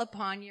call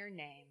upon your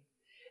name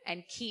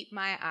and keep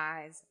my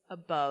eyes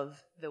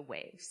above the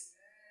waves.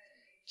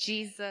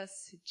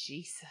 Jesus,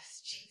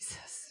 Jesus,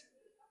 Jesus.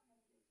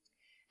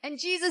 And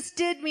Jesus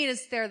did meet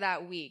us there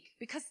that week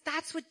because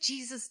that's what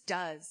Jesus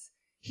does.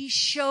 He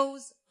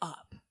shows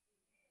up.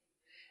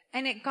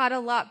 And it got a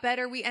lot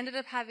better. We ended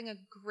up having a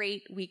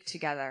great week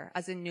together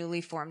as a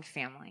newly formed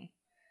family.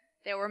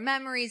 There were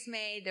memories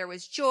made, there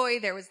was joy,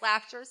 there was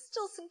laughter,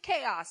 still some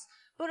chaos.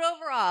 But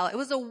overall, it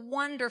was a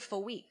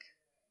wonderful week.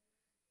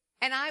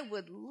 And I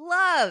would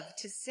love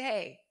to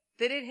say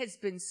that it has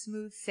been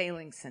smooth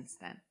sailing since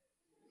then.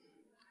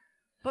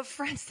 But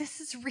friends, this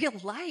is real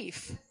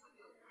life.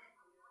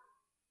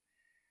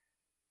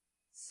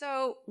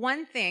 So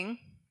one thing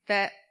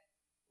that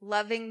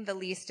loving the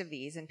least of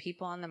these and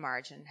people on the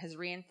margin has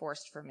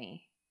reinforced for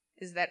me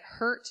is that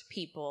hurt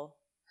people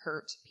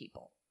hurt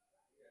people.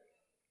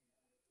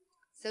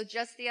 So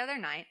just the other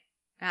night,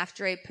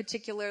 after a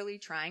particularly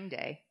trying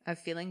day of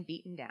feeling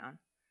beaten down,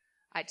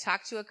 I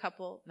talked to a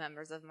couple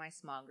members of my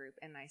small group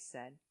and I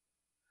said,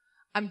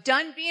 "I'm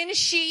done being a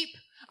sheep.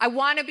 I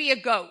want to be a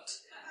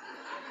goat."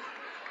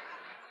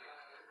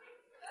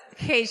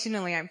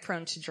 Occasionally I'm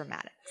prone to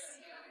dramatics.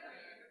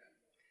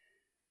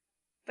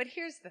 But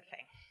here's the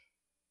thing.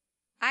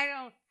 I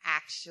don't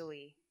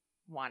actually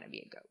want to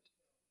be a goat.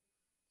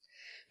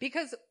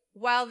 Because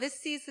while this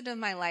season of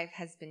my life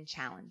has been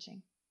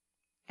challenging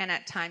and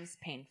at times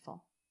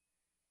painful,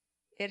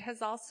 it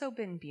has also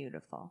been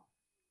beautiful.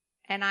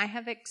 And I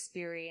have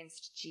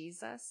experienced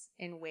Jesus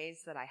in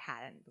ways that I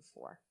hadn't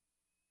before.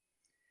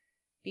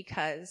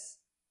 Because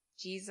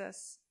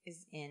Jesus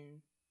is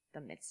in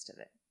the midst of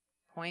it.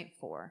 Point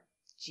 4,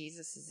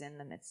 Jesus is in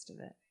the midst of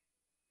it.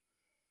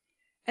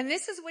 And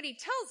this is what he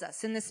tells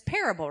us in this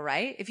parable,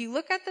 right? If you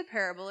look at the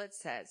parable, it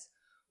says,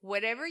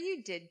 "Whatever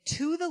you did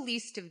to the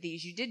least of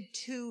these, you did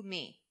to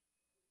me."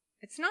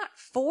 It's not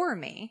for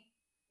me.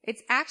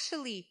 It's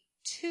actually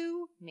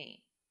to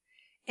me.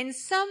 In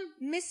some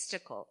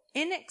mystical,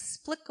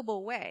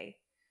 inexplicable way,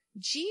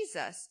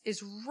 Jesus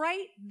is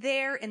right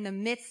there in the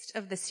midst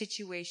of the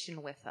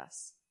situation with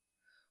us.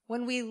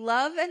 When we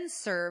love and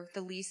serve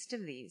the least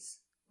of these,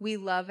 we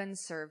love and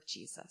serve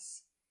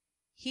Jesus.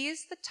 He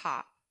is the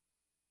top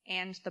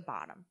and the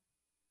bottom.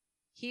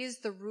 He is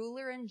the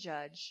ruler and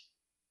judge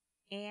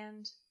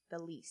and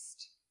the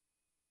least.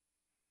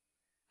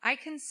 I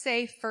can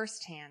say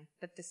firsthand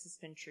that this has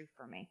been true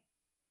for me.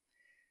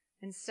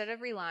 Instead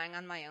of relying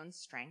on my own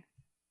strength,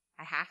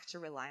 I have to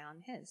rely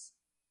on his.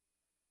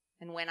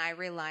 And when I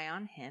rely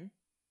on him,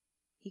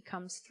 he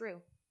comes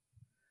through.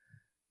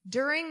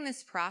 During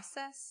this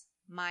process,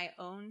 my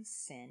own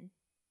sin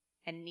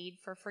and need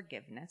for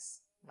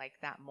forgiveness, like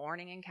that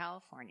morning in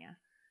California,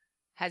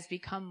 has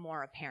become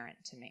more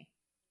apparent to me.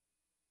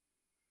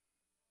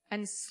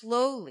 And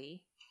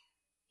slowly,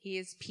 he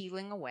is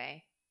peeling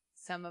away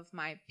some of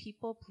my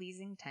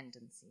people-pleasing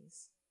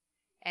tendencies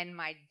and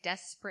my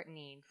desperate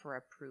need for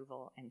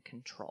approval and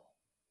control.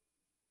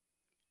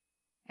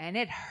 And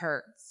it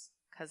hurts,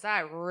 because I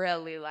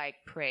really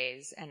like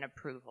praise and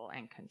approval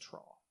and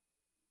control.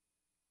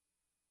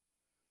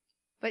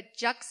 But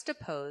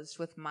juxtaposed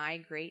with my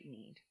great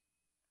need,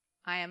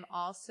 I am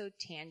also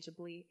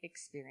tangibly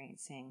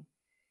experiencing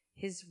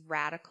his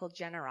radical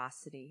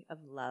generosity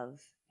of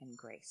love and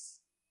grace.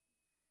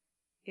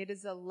 It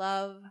is a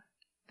love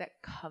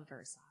that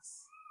covers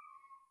us.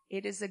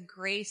 It is a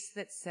grace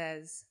that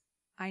says,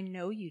 "I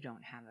know you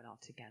don't have it all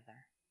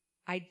together.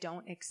 I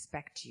don't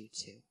expect you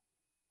to.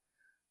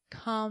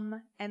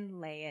 Come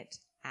and lay it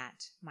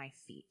at my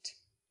feet.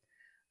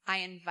 I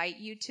invite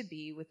you to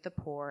be with the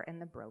poor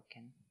and the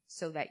broken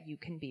so that you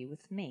can be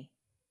with me."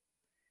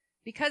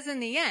 Because in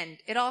the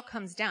end, it all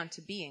comes down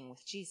to being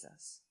with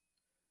Jesus.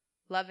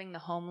 Loving the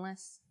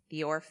homeless,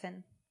 the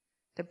orphan,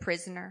 the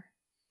prisoner,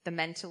 the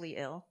mentally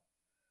ill,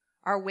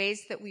 are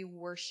ways that we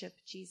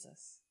worship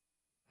Jesus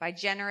By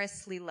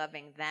generously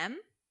loving them,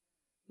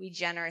 we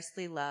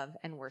generously love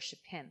and worship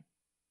him.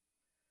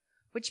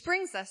 Which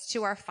brings us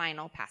to our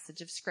final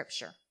passage of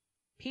Scripture.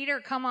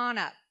 Peter, come on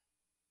up.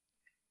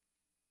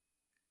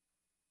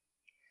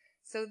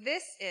 So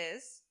this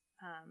is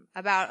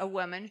about a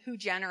woman who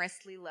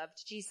generously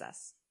loved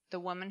Jesus, the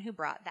woman who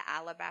brought the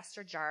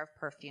alabaster jar of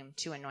perfume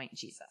to anoint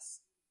Jesus.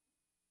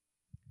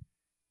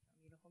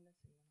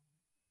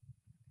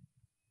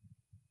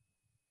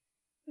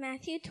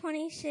 Matthew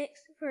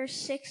 26, verse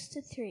 6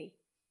 to 3.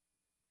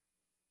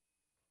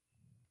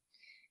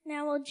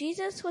 Now while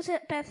Jesus was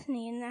at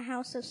Bethany in the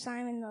house of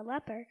Simon the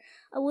leper,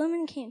 a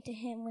woman came to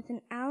him with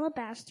an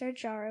alabaster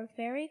jar of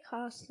very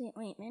costly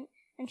ointment,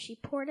 and she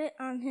poured it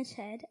on his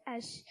head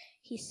as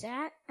he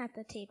sat at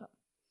the table.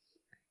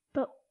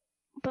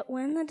 But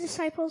when the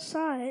disciples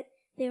saw it,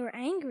 they were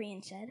angry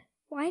and said,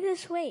 "Why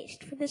this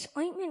waste? For this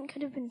ointment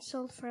could have been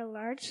sold for a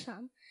large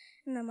sum,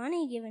 and the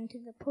money given to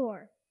the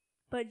poor."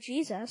 But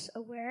Jesus,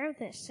 aware of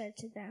this, said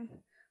to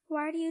them,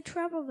 "Why do you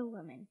trouble the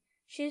woman?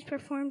 She has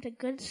performed a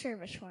good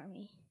service for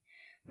me.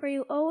 For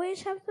you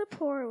always have the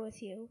poor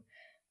with you,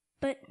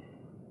 but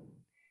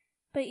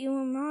you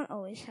will not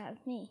always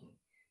have me.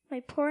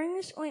 By pouring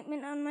this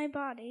ointment on my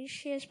body,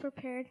 she has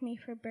prepared me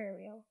for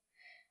burial.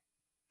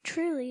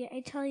 Truly,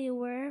 I tell you,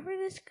 wherever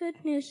this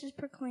good news is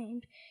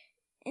proclaimed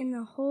in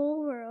the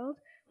whole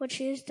world, what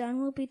she has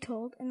done will be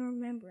told in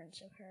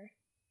remembrance of her."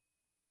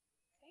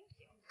 Thank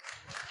you.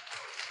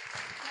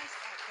 Nice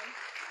job,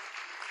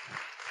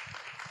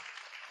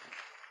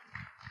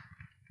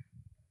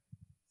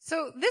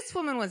 So this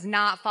woman was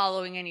not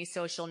following any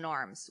social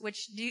norms,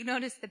 which, do you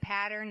notice the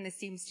pattern? This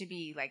seems to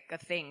be like a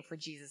thing for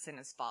Jesus and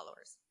his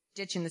followers,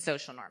 ditching the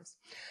social norms.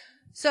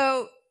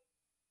 So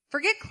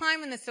forget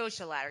climbing the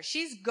social ladder.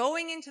 She's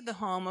going into the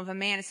home of a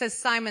man. It says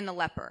Simon the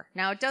leper.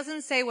 Now, it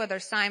doesn't say whether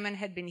Simon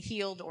had been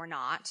healed or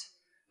not,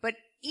 but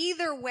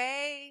either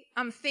way,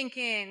 I'm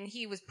thinking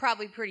he was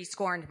probably pretty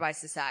scorned by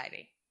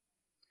society.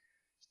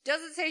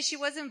 Doesn't say she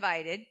was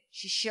invited.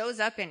 She shows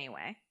up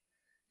anyway.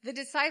 The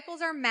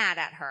disciples are mad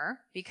at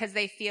her because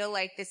they feel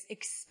like this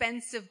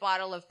expensive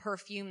bottle of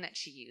perfume that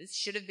she used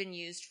should have been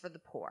used for the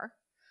poor.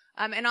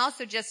 And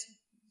also just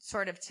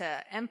sort of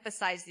to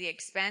emphasize the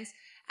expense,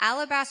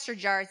 alabaster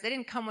jars, they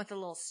didn't come with a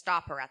little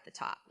stopper at the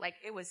top. Like,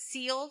 it was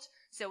sealed,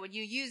 so when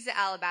you use the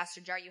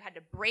alabaster jar, you had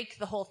to break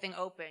the whole thing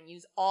open,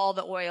 use all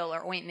the oil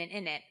or ointment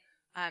in it.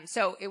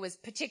 So it was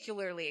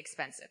particularly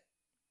expensive.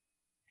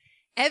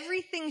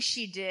 Everything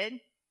she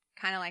did,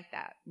 kind of like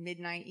that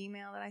midnight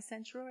email that I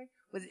sent Troy,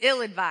 was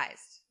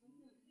ill-advised.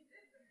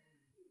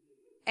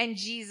 And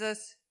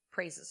Jesus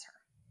praises her.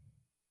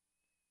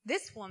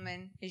 This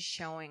woman is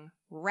showing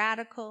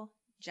radical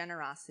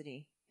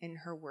generosity in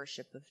her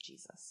worship of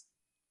Jesus.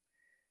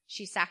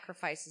 She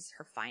sacrifices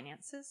her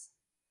finances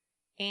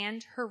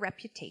and her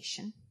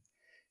reputation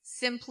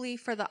simply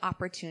for the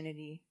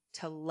opportunity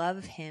to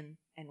love him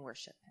and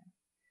worship him.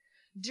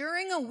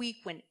 During a week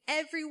when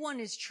everyone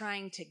is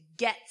trying to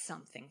get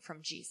something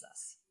from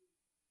Jesus,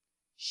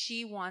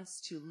 she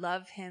wants to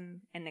love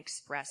him and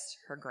express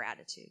her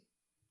gratitude.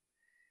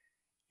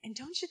 And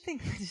don't you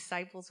think the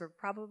disciples were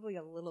probably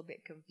a little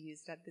bit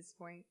confused at this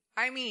point?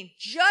 I mean,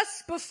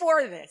 just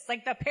before this,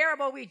 like the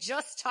parable we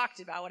just talked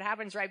about, what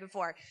happens right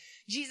before,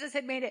 Jesus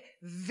had made it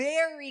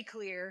very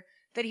clear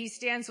that he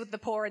stands with the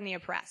poor and the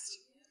oppressed.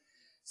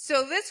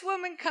 So this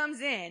woman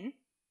comes in,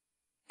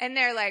 and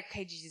they're like,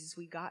 "Hey, Jesus,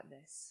 we got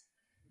this.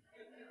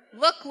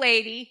 Look,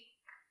 lady,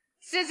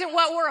 this isn't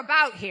what we're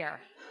about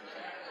here.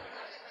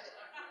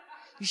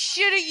 You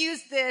should have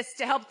used this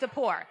to help the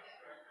poor."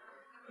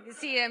 You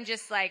see them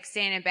just like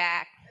standing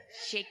back,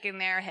 shaking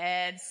their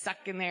heads,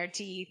 sucking their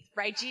teeth.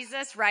 Right,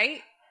 Jesus?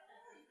 Right?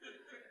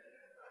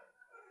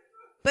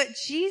 But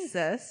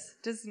Jesus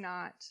does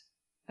not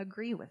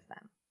agree with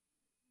them.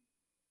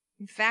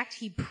 In fact,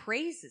 he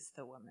praises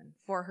the woman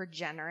for her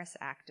generous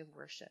act of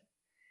worship,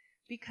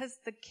 because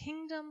the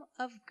kingdom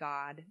of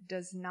God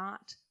does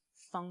not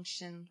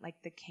function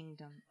like the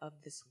kingdom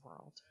of this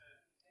world.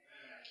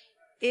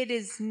 It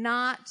is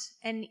not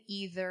an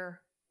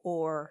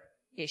either-or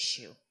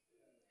issue.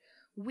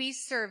 We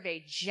serve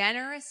a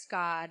generous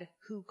God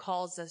who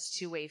calls us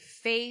to a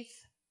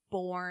faith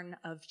born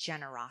of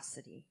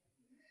generosity.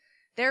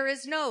 There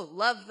is no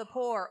love the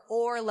poor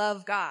or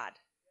love God.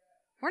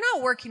 We're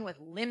not working with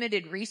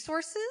limited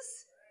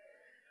resources.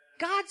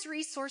 God's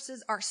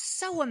resources are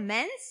so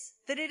immense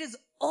that it is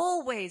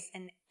always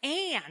an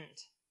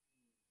and.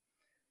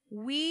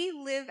 We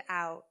live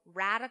out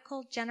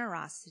radical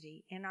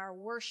generosity in our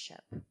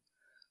worship,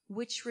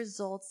 which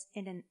results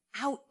in an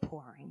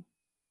outpouring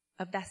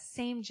of that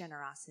same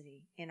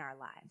generosity in our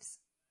lives.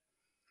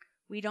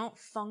 We don't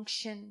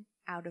function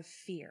out of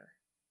fear,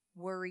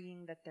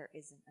 worrying that there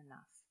isn't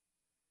enough.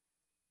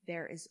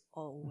 There is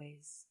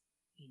always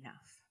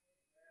enough.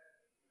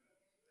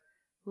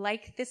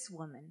 Like this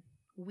woman,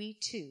 we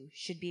too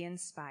should be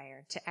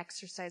inspired to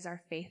exercise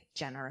our faith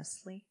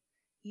generously,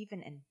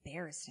 even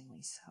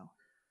embarrassingly so.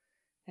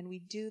 And we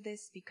do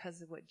this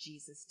because of what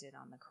Jesus did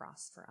on the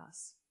cross for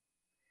us.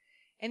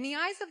 In the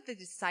eyes of the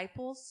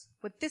disciples,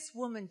 what this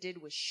woman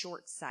did was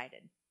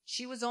short-sighted.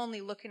 She was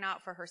only looking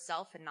out for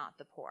herself and not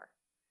the poor.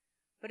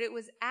 But it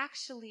was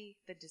actually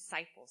the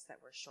disciples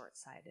that were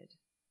short-sighted.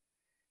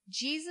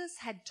 Jesus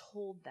had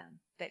told them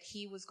that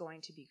he was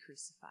going to be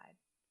crucified,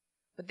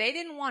 but they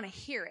didn't want to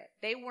hear it.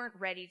 They weren't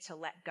ready to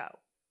let go.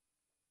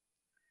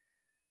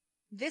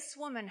 This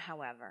woman,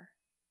 however,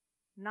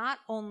 not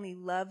only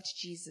loved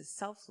Jesus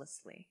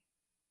selflessly,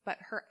 but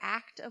her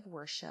act of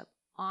worship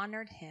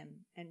honored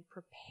him and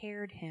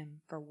prepared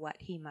him for what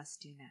he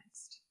must do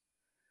next.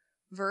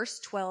 Verse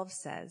 12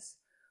 says,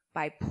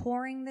 "By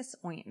pouring this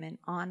ointment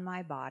on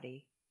my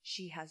body,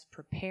 she has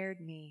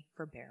prepared me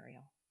for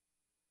burial."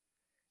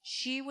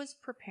 She was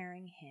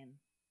preparing him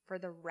for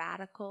the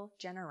radical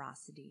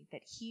generosity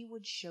that he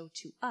would show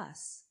to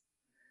us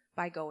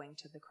by going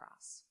to the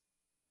cross.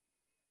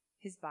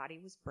 His body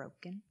was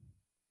broken.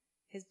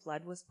 His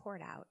blood was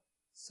poured out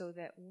so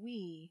that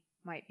we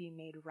might be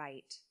made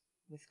right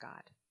with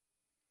God.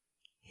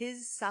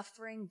 His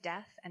suffering,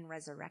 death, and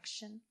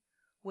resurrection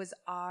was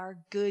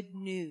our good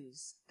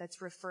news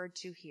that's referred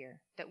to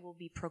here that will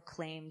be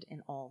proclaimed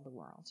in all the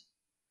world.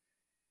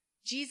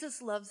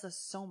 Jesus loves us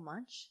so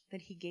much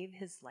that he gave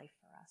his life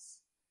for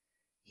us.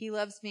 He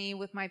loves me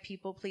with my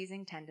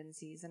people-pleasing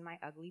tendencies and my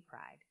ugly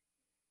pride.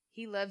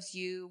 He loves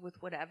you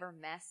with whatever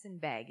mess and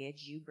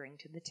baggage you bring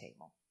to the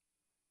table.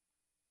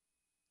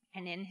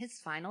 And in his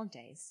final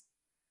days,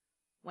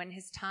 when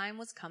his time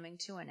was coming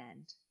to an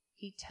end,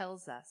 he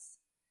tells us,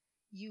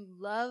 "You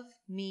love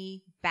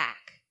me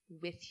back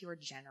with your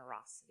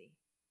generosity."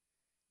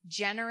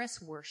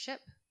 Generous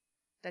worship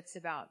that's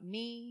about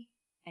me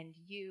and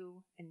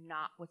you and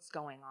not what's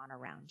going on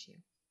around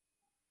you.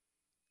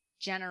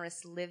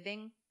 Generous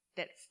living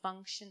that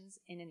functions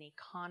in an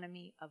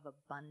economy of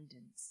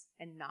abundance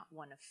and not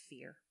one of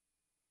fear.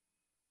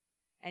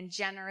 And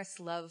generous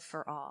love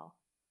for all,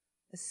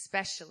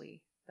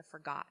 especially the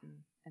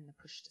forgotten and the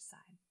pushed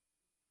aside.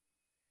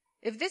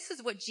 If this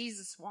is what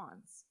Jesus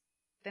wants,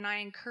 then I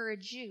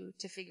encourage you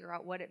to figure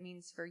out what it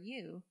means for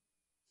you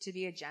to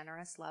be a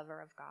generous lover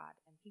of God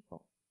and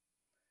people.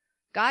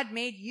 God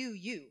made you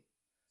you.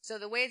 So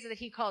the ways that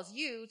he calls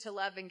you to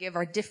love and give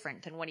are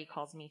different than what he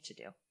calls me to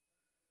do.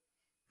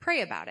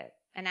 Pray about it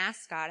and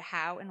ask God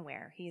how and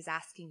where he is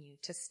asking you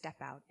to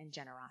step out in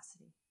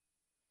generosity.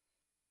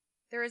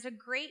 There is a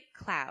great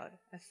cloud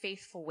of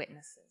faithful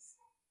witnesses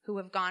who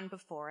have gone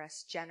before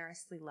us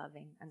generously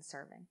loving and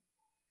serving.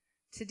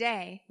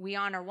 Today, we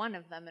honor one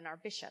of them in our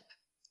bishop,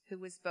 who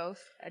was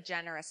both a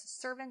generous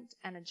servant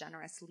and a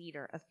generous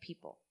leader of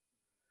people.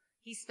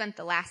 He spent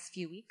the last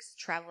few weeks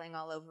traveling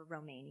all over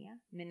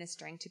Romania,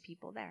 ministering to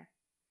people there.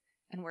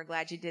 And we're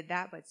glad you did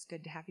that, but it's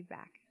good to have you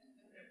back.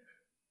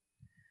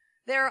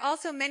 There are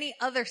also many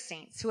other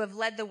saints who have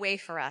led the way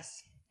for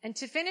us. And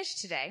to finish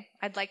today,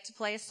 I'd like to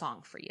play a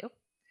song for you.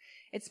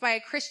 It's by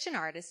a Christian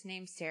artist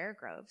named Sarah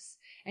Groves,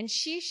 and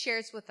she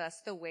shares with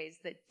us the ways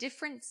that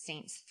different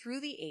saints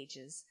through the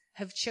ages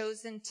have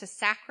chosen to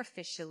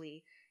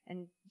sacrificially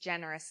and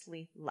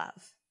generously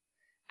love.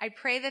 I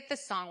pray that the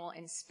song will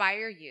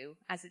inspire you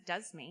as it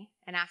does me,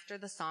 and after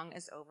the song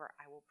is over,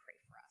 I will pray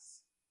for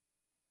us.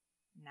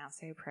 Now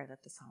say a prayer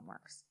that the song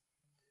works.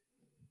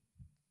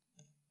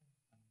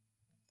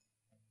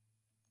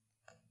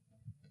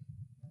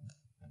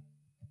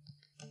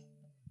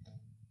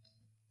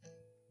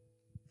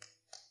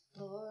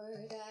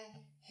 Lord,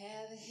 I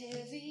have a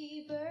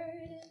heavy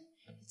burden.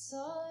 It's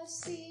all I've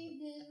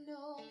seen and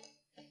known.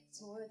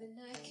 It's more than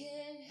I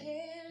can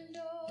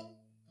handle.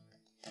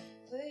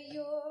 But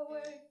your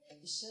word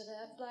is shut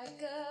up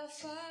like a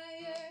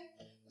fire,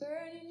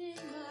 burning in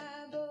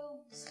my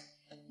bones,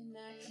 and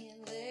I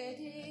can't let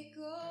it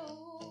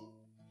go.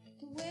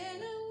 And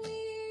when I'm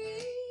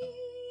weary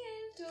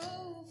and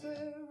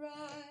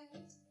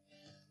overwrought,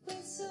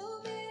 with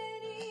so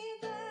many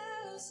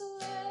battles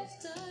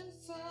left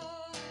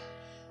unfought,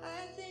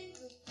 I think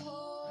of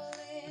Paul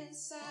and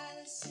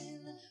Silas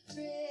in the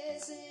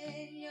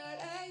prison yard.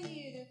 I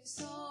hear their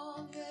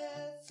song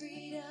of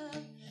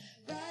freedom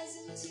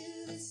rising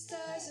to the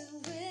stars,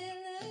 and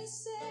when the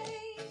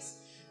saints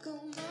go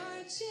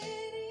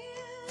marching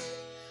in,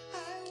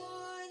 I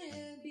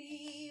wanna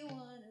be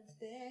one of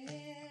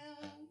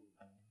them.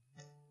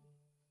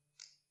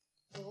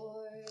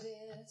 Lord,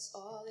 it's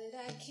all that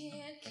I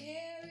can't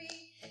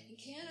carry and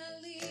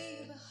cannot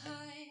leave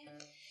behind.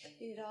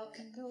 It all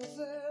can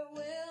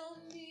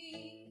overwhelm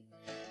me,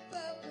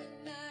 but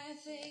when I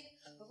think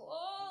of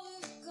all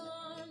who've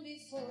gone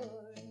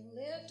before and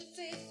lived a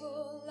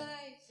faithful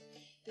life,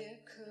 their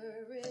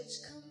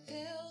courage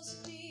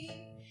compels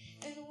me.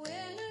 And when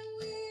I'm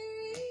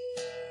weary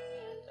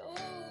and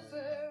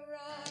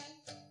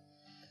overwrought,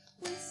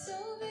 with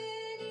so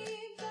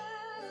many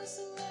battles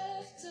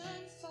left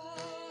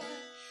unfought,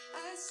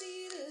 I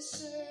see the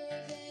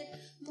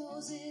servant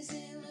Moses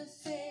in the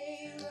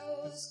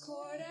Pharaoh's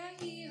court.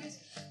 I hear his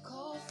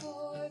call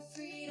for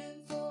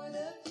freedom for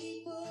the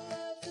people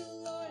of the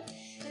Lord.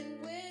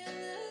 And when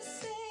the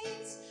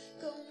saints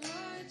go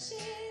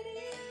marching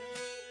in,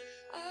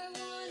 I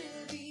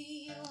wanna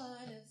be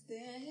one of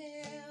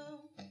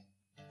them.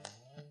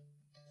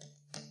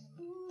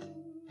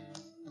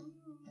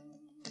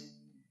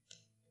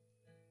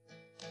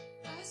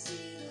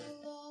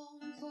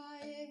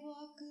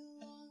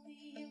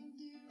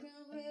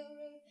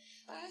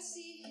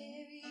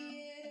 carry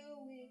it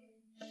away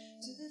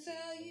to the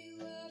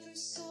value of her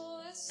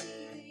soul. I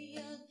see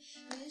the young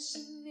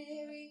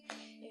missionary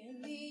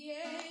and the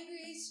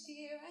angry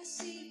spear. I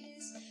see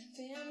his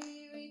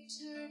family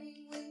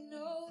returning with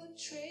no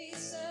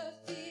trace of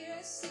fear.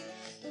 I see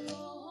the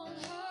long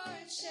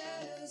hard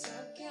shadows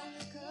of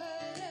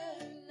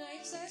Calcutta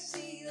nights. I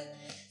see the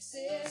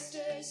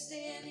sister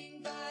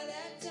standing by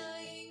that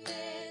dying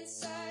man's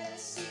side. I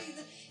see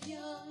the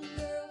young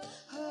girl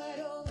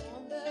huddled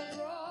on the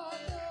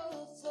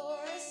brothel floor.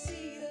 I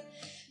see the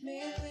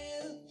man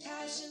with a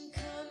passion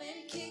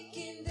coming,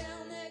 kicking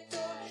down that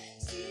door.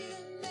 See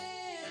the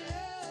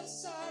man of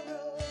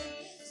sorrow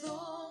and his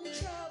long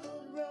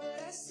troubled road.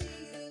 I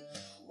see the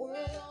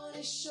world on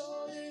his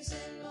shoulders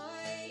and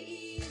my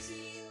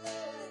easy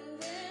load. And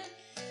when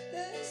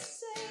the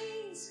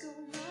saints go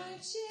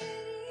marching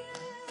in,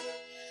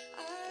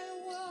 I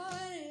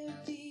wanna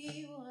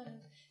be one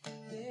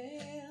of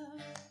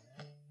them.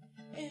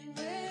 And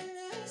when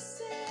the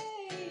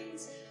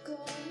saints go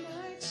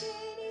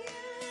marching in,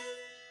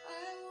 I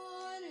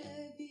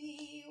wanna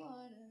be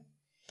one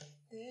of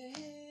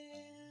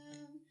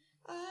them.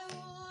 I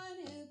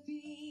wanna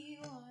be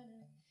one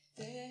of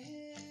them.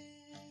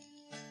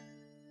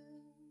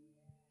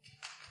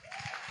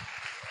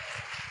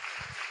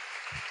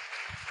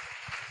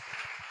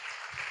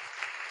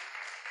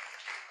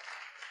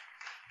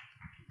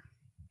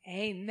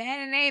 Amen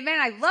and amen.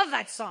 I love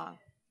that song.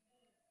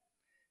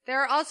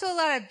 There are also a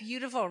lot of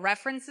beautiful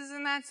references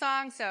in that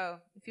song. So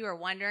if you were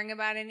wondering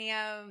about any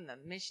of them, the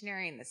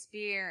missionary and the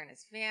spear and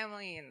his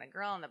family and the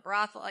girl in the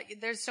brothel,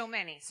 there's so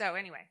many. So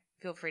anyway,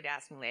 feel free to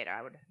ask me later.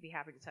 I would be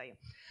happy to tell you.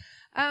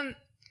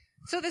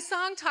 So the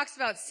song talks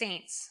about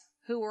saints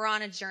who were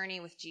on a journey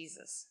with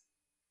Jesus,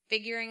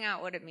 figuring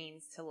out what it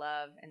means to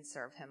love and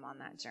serve him on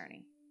that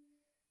journey.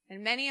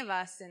 And many of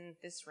us in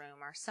this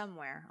room are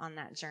somewhere on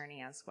that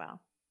journey as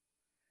well.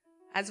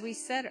 As we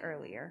said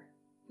earlier,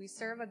 we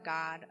serve a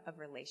God of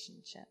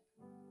relationship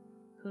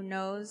who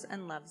knows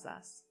and loves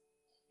us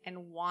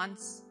and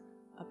wants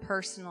a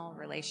personal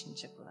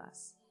relationship with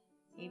us,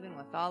 even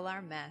with all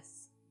our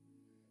mess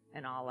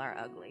and all our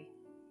ugly.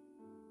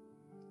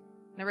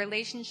 The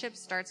relationship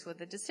starts with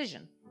a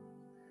decision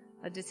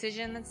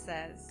that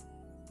says,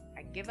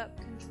 I give up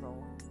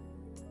control.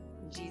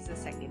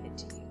 Jesus, I give it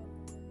to you.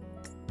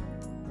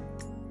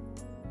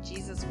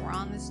 Jesus, we're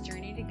on this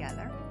journey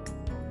together.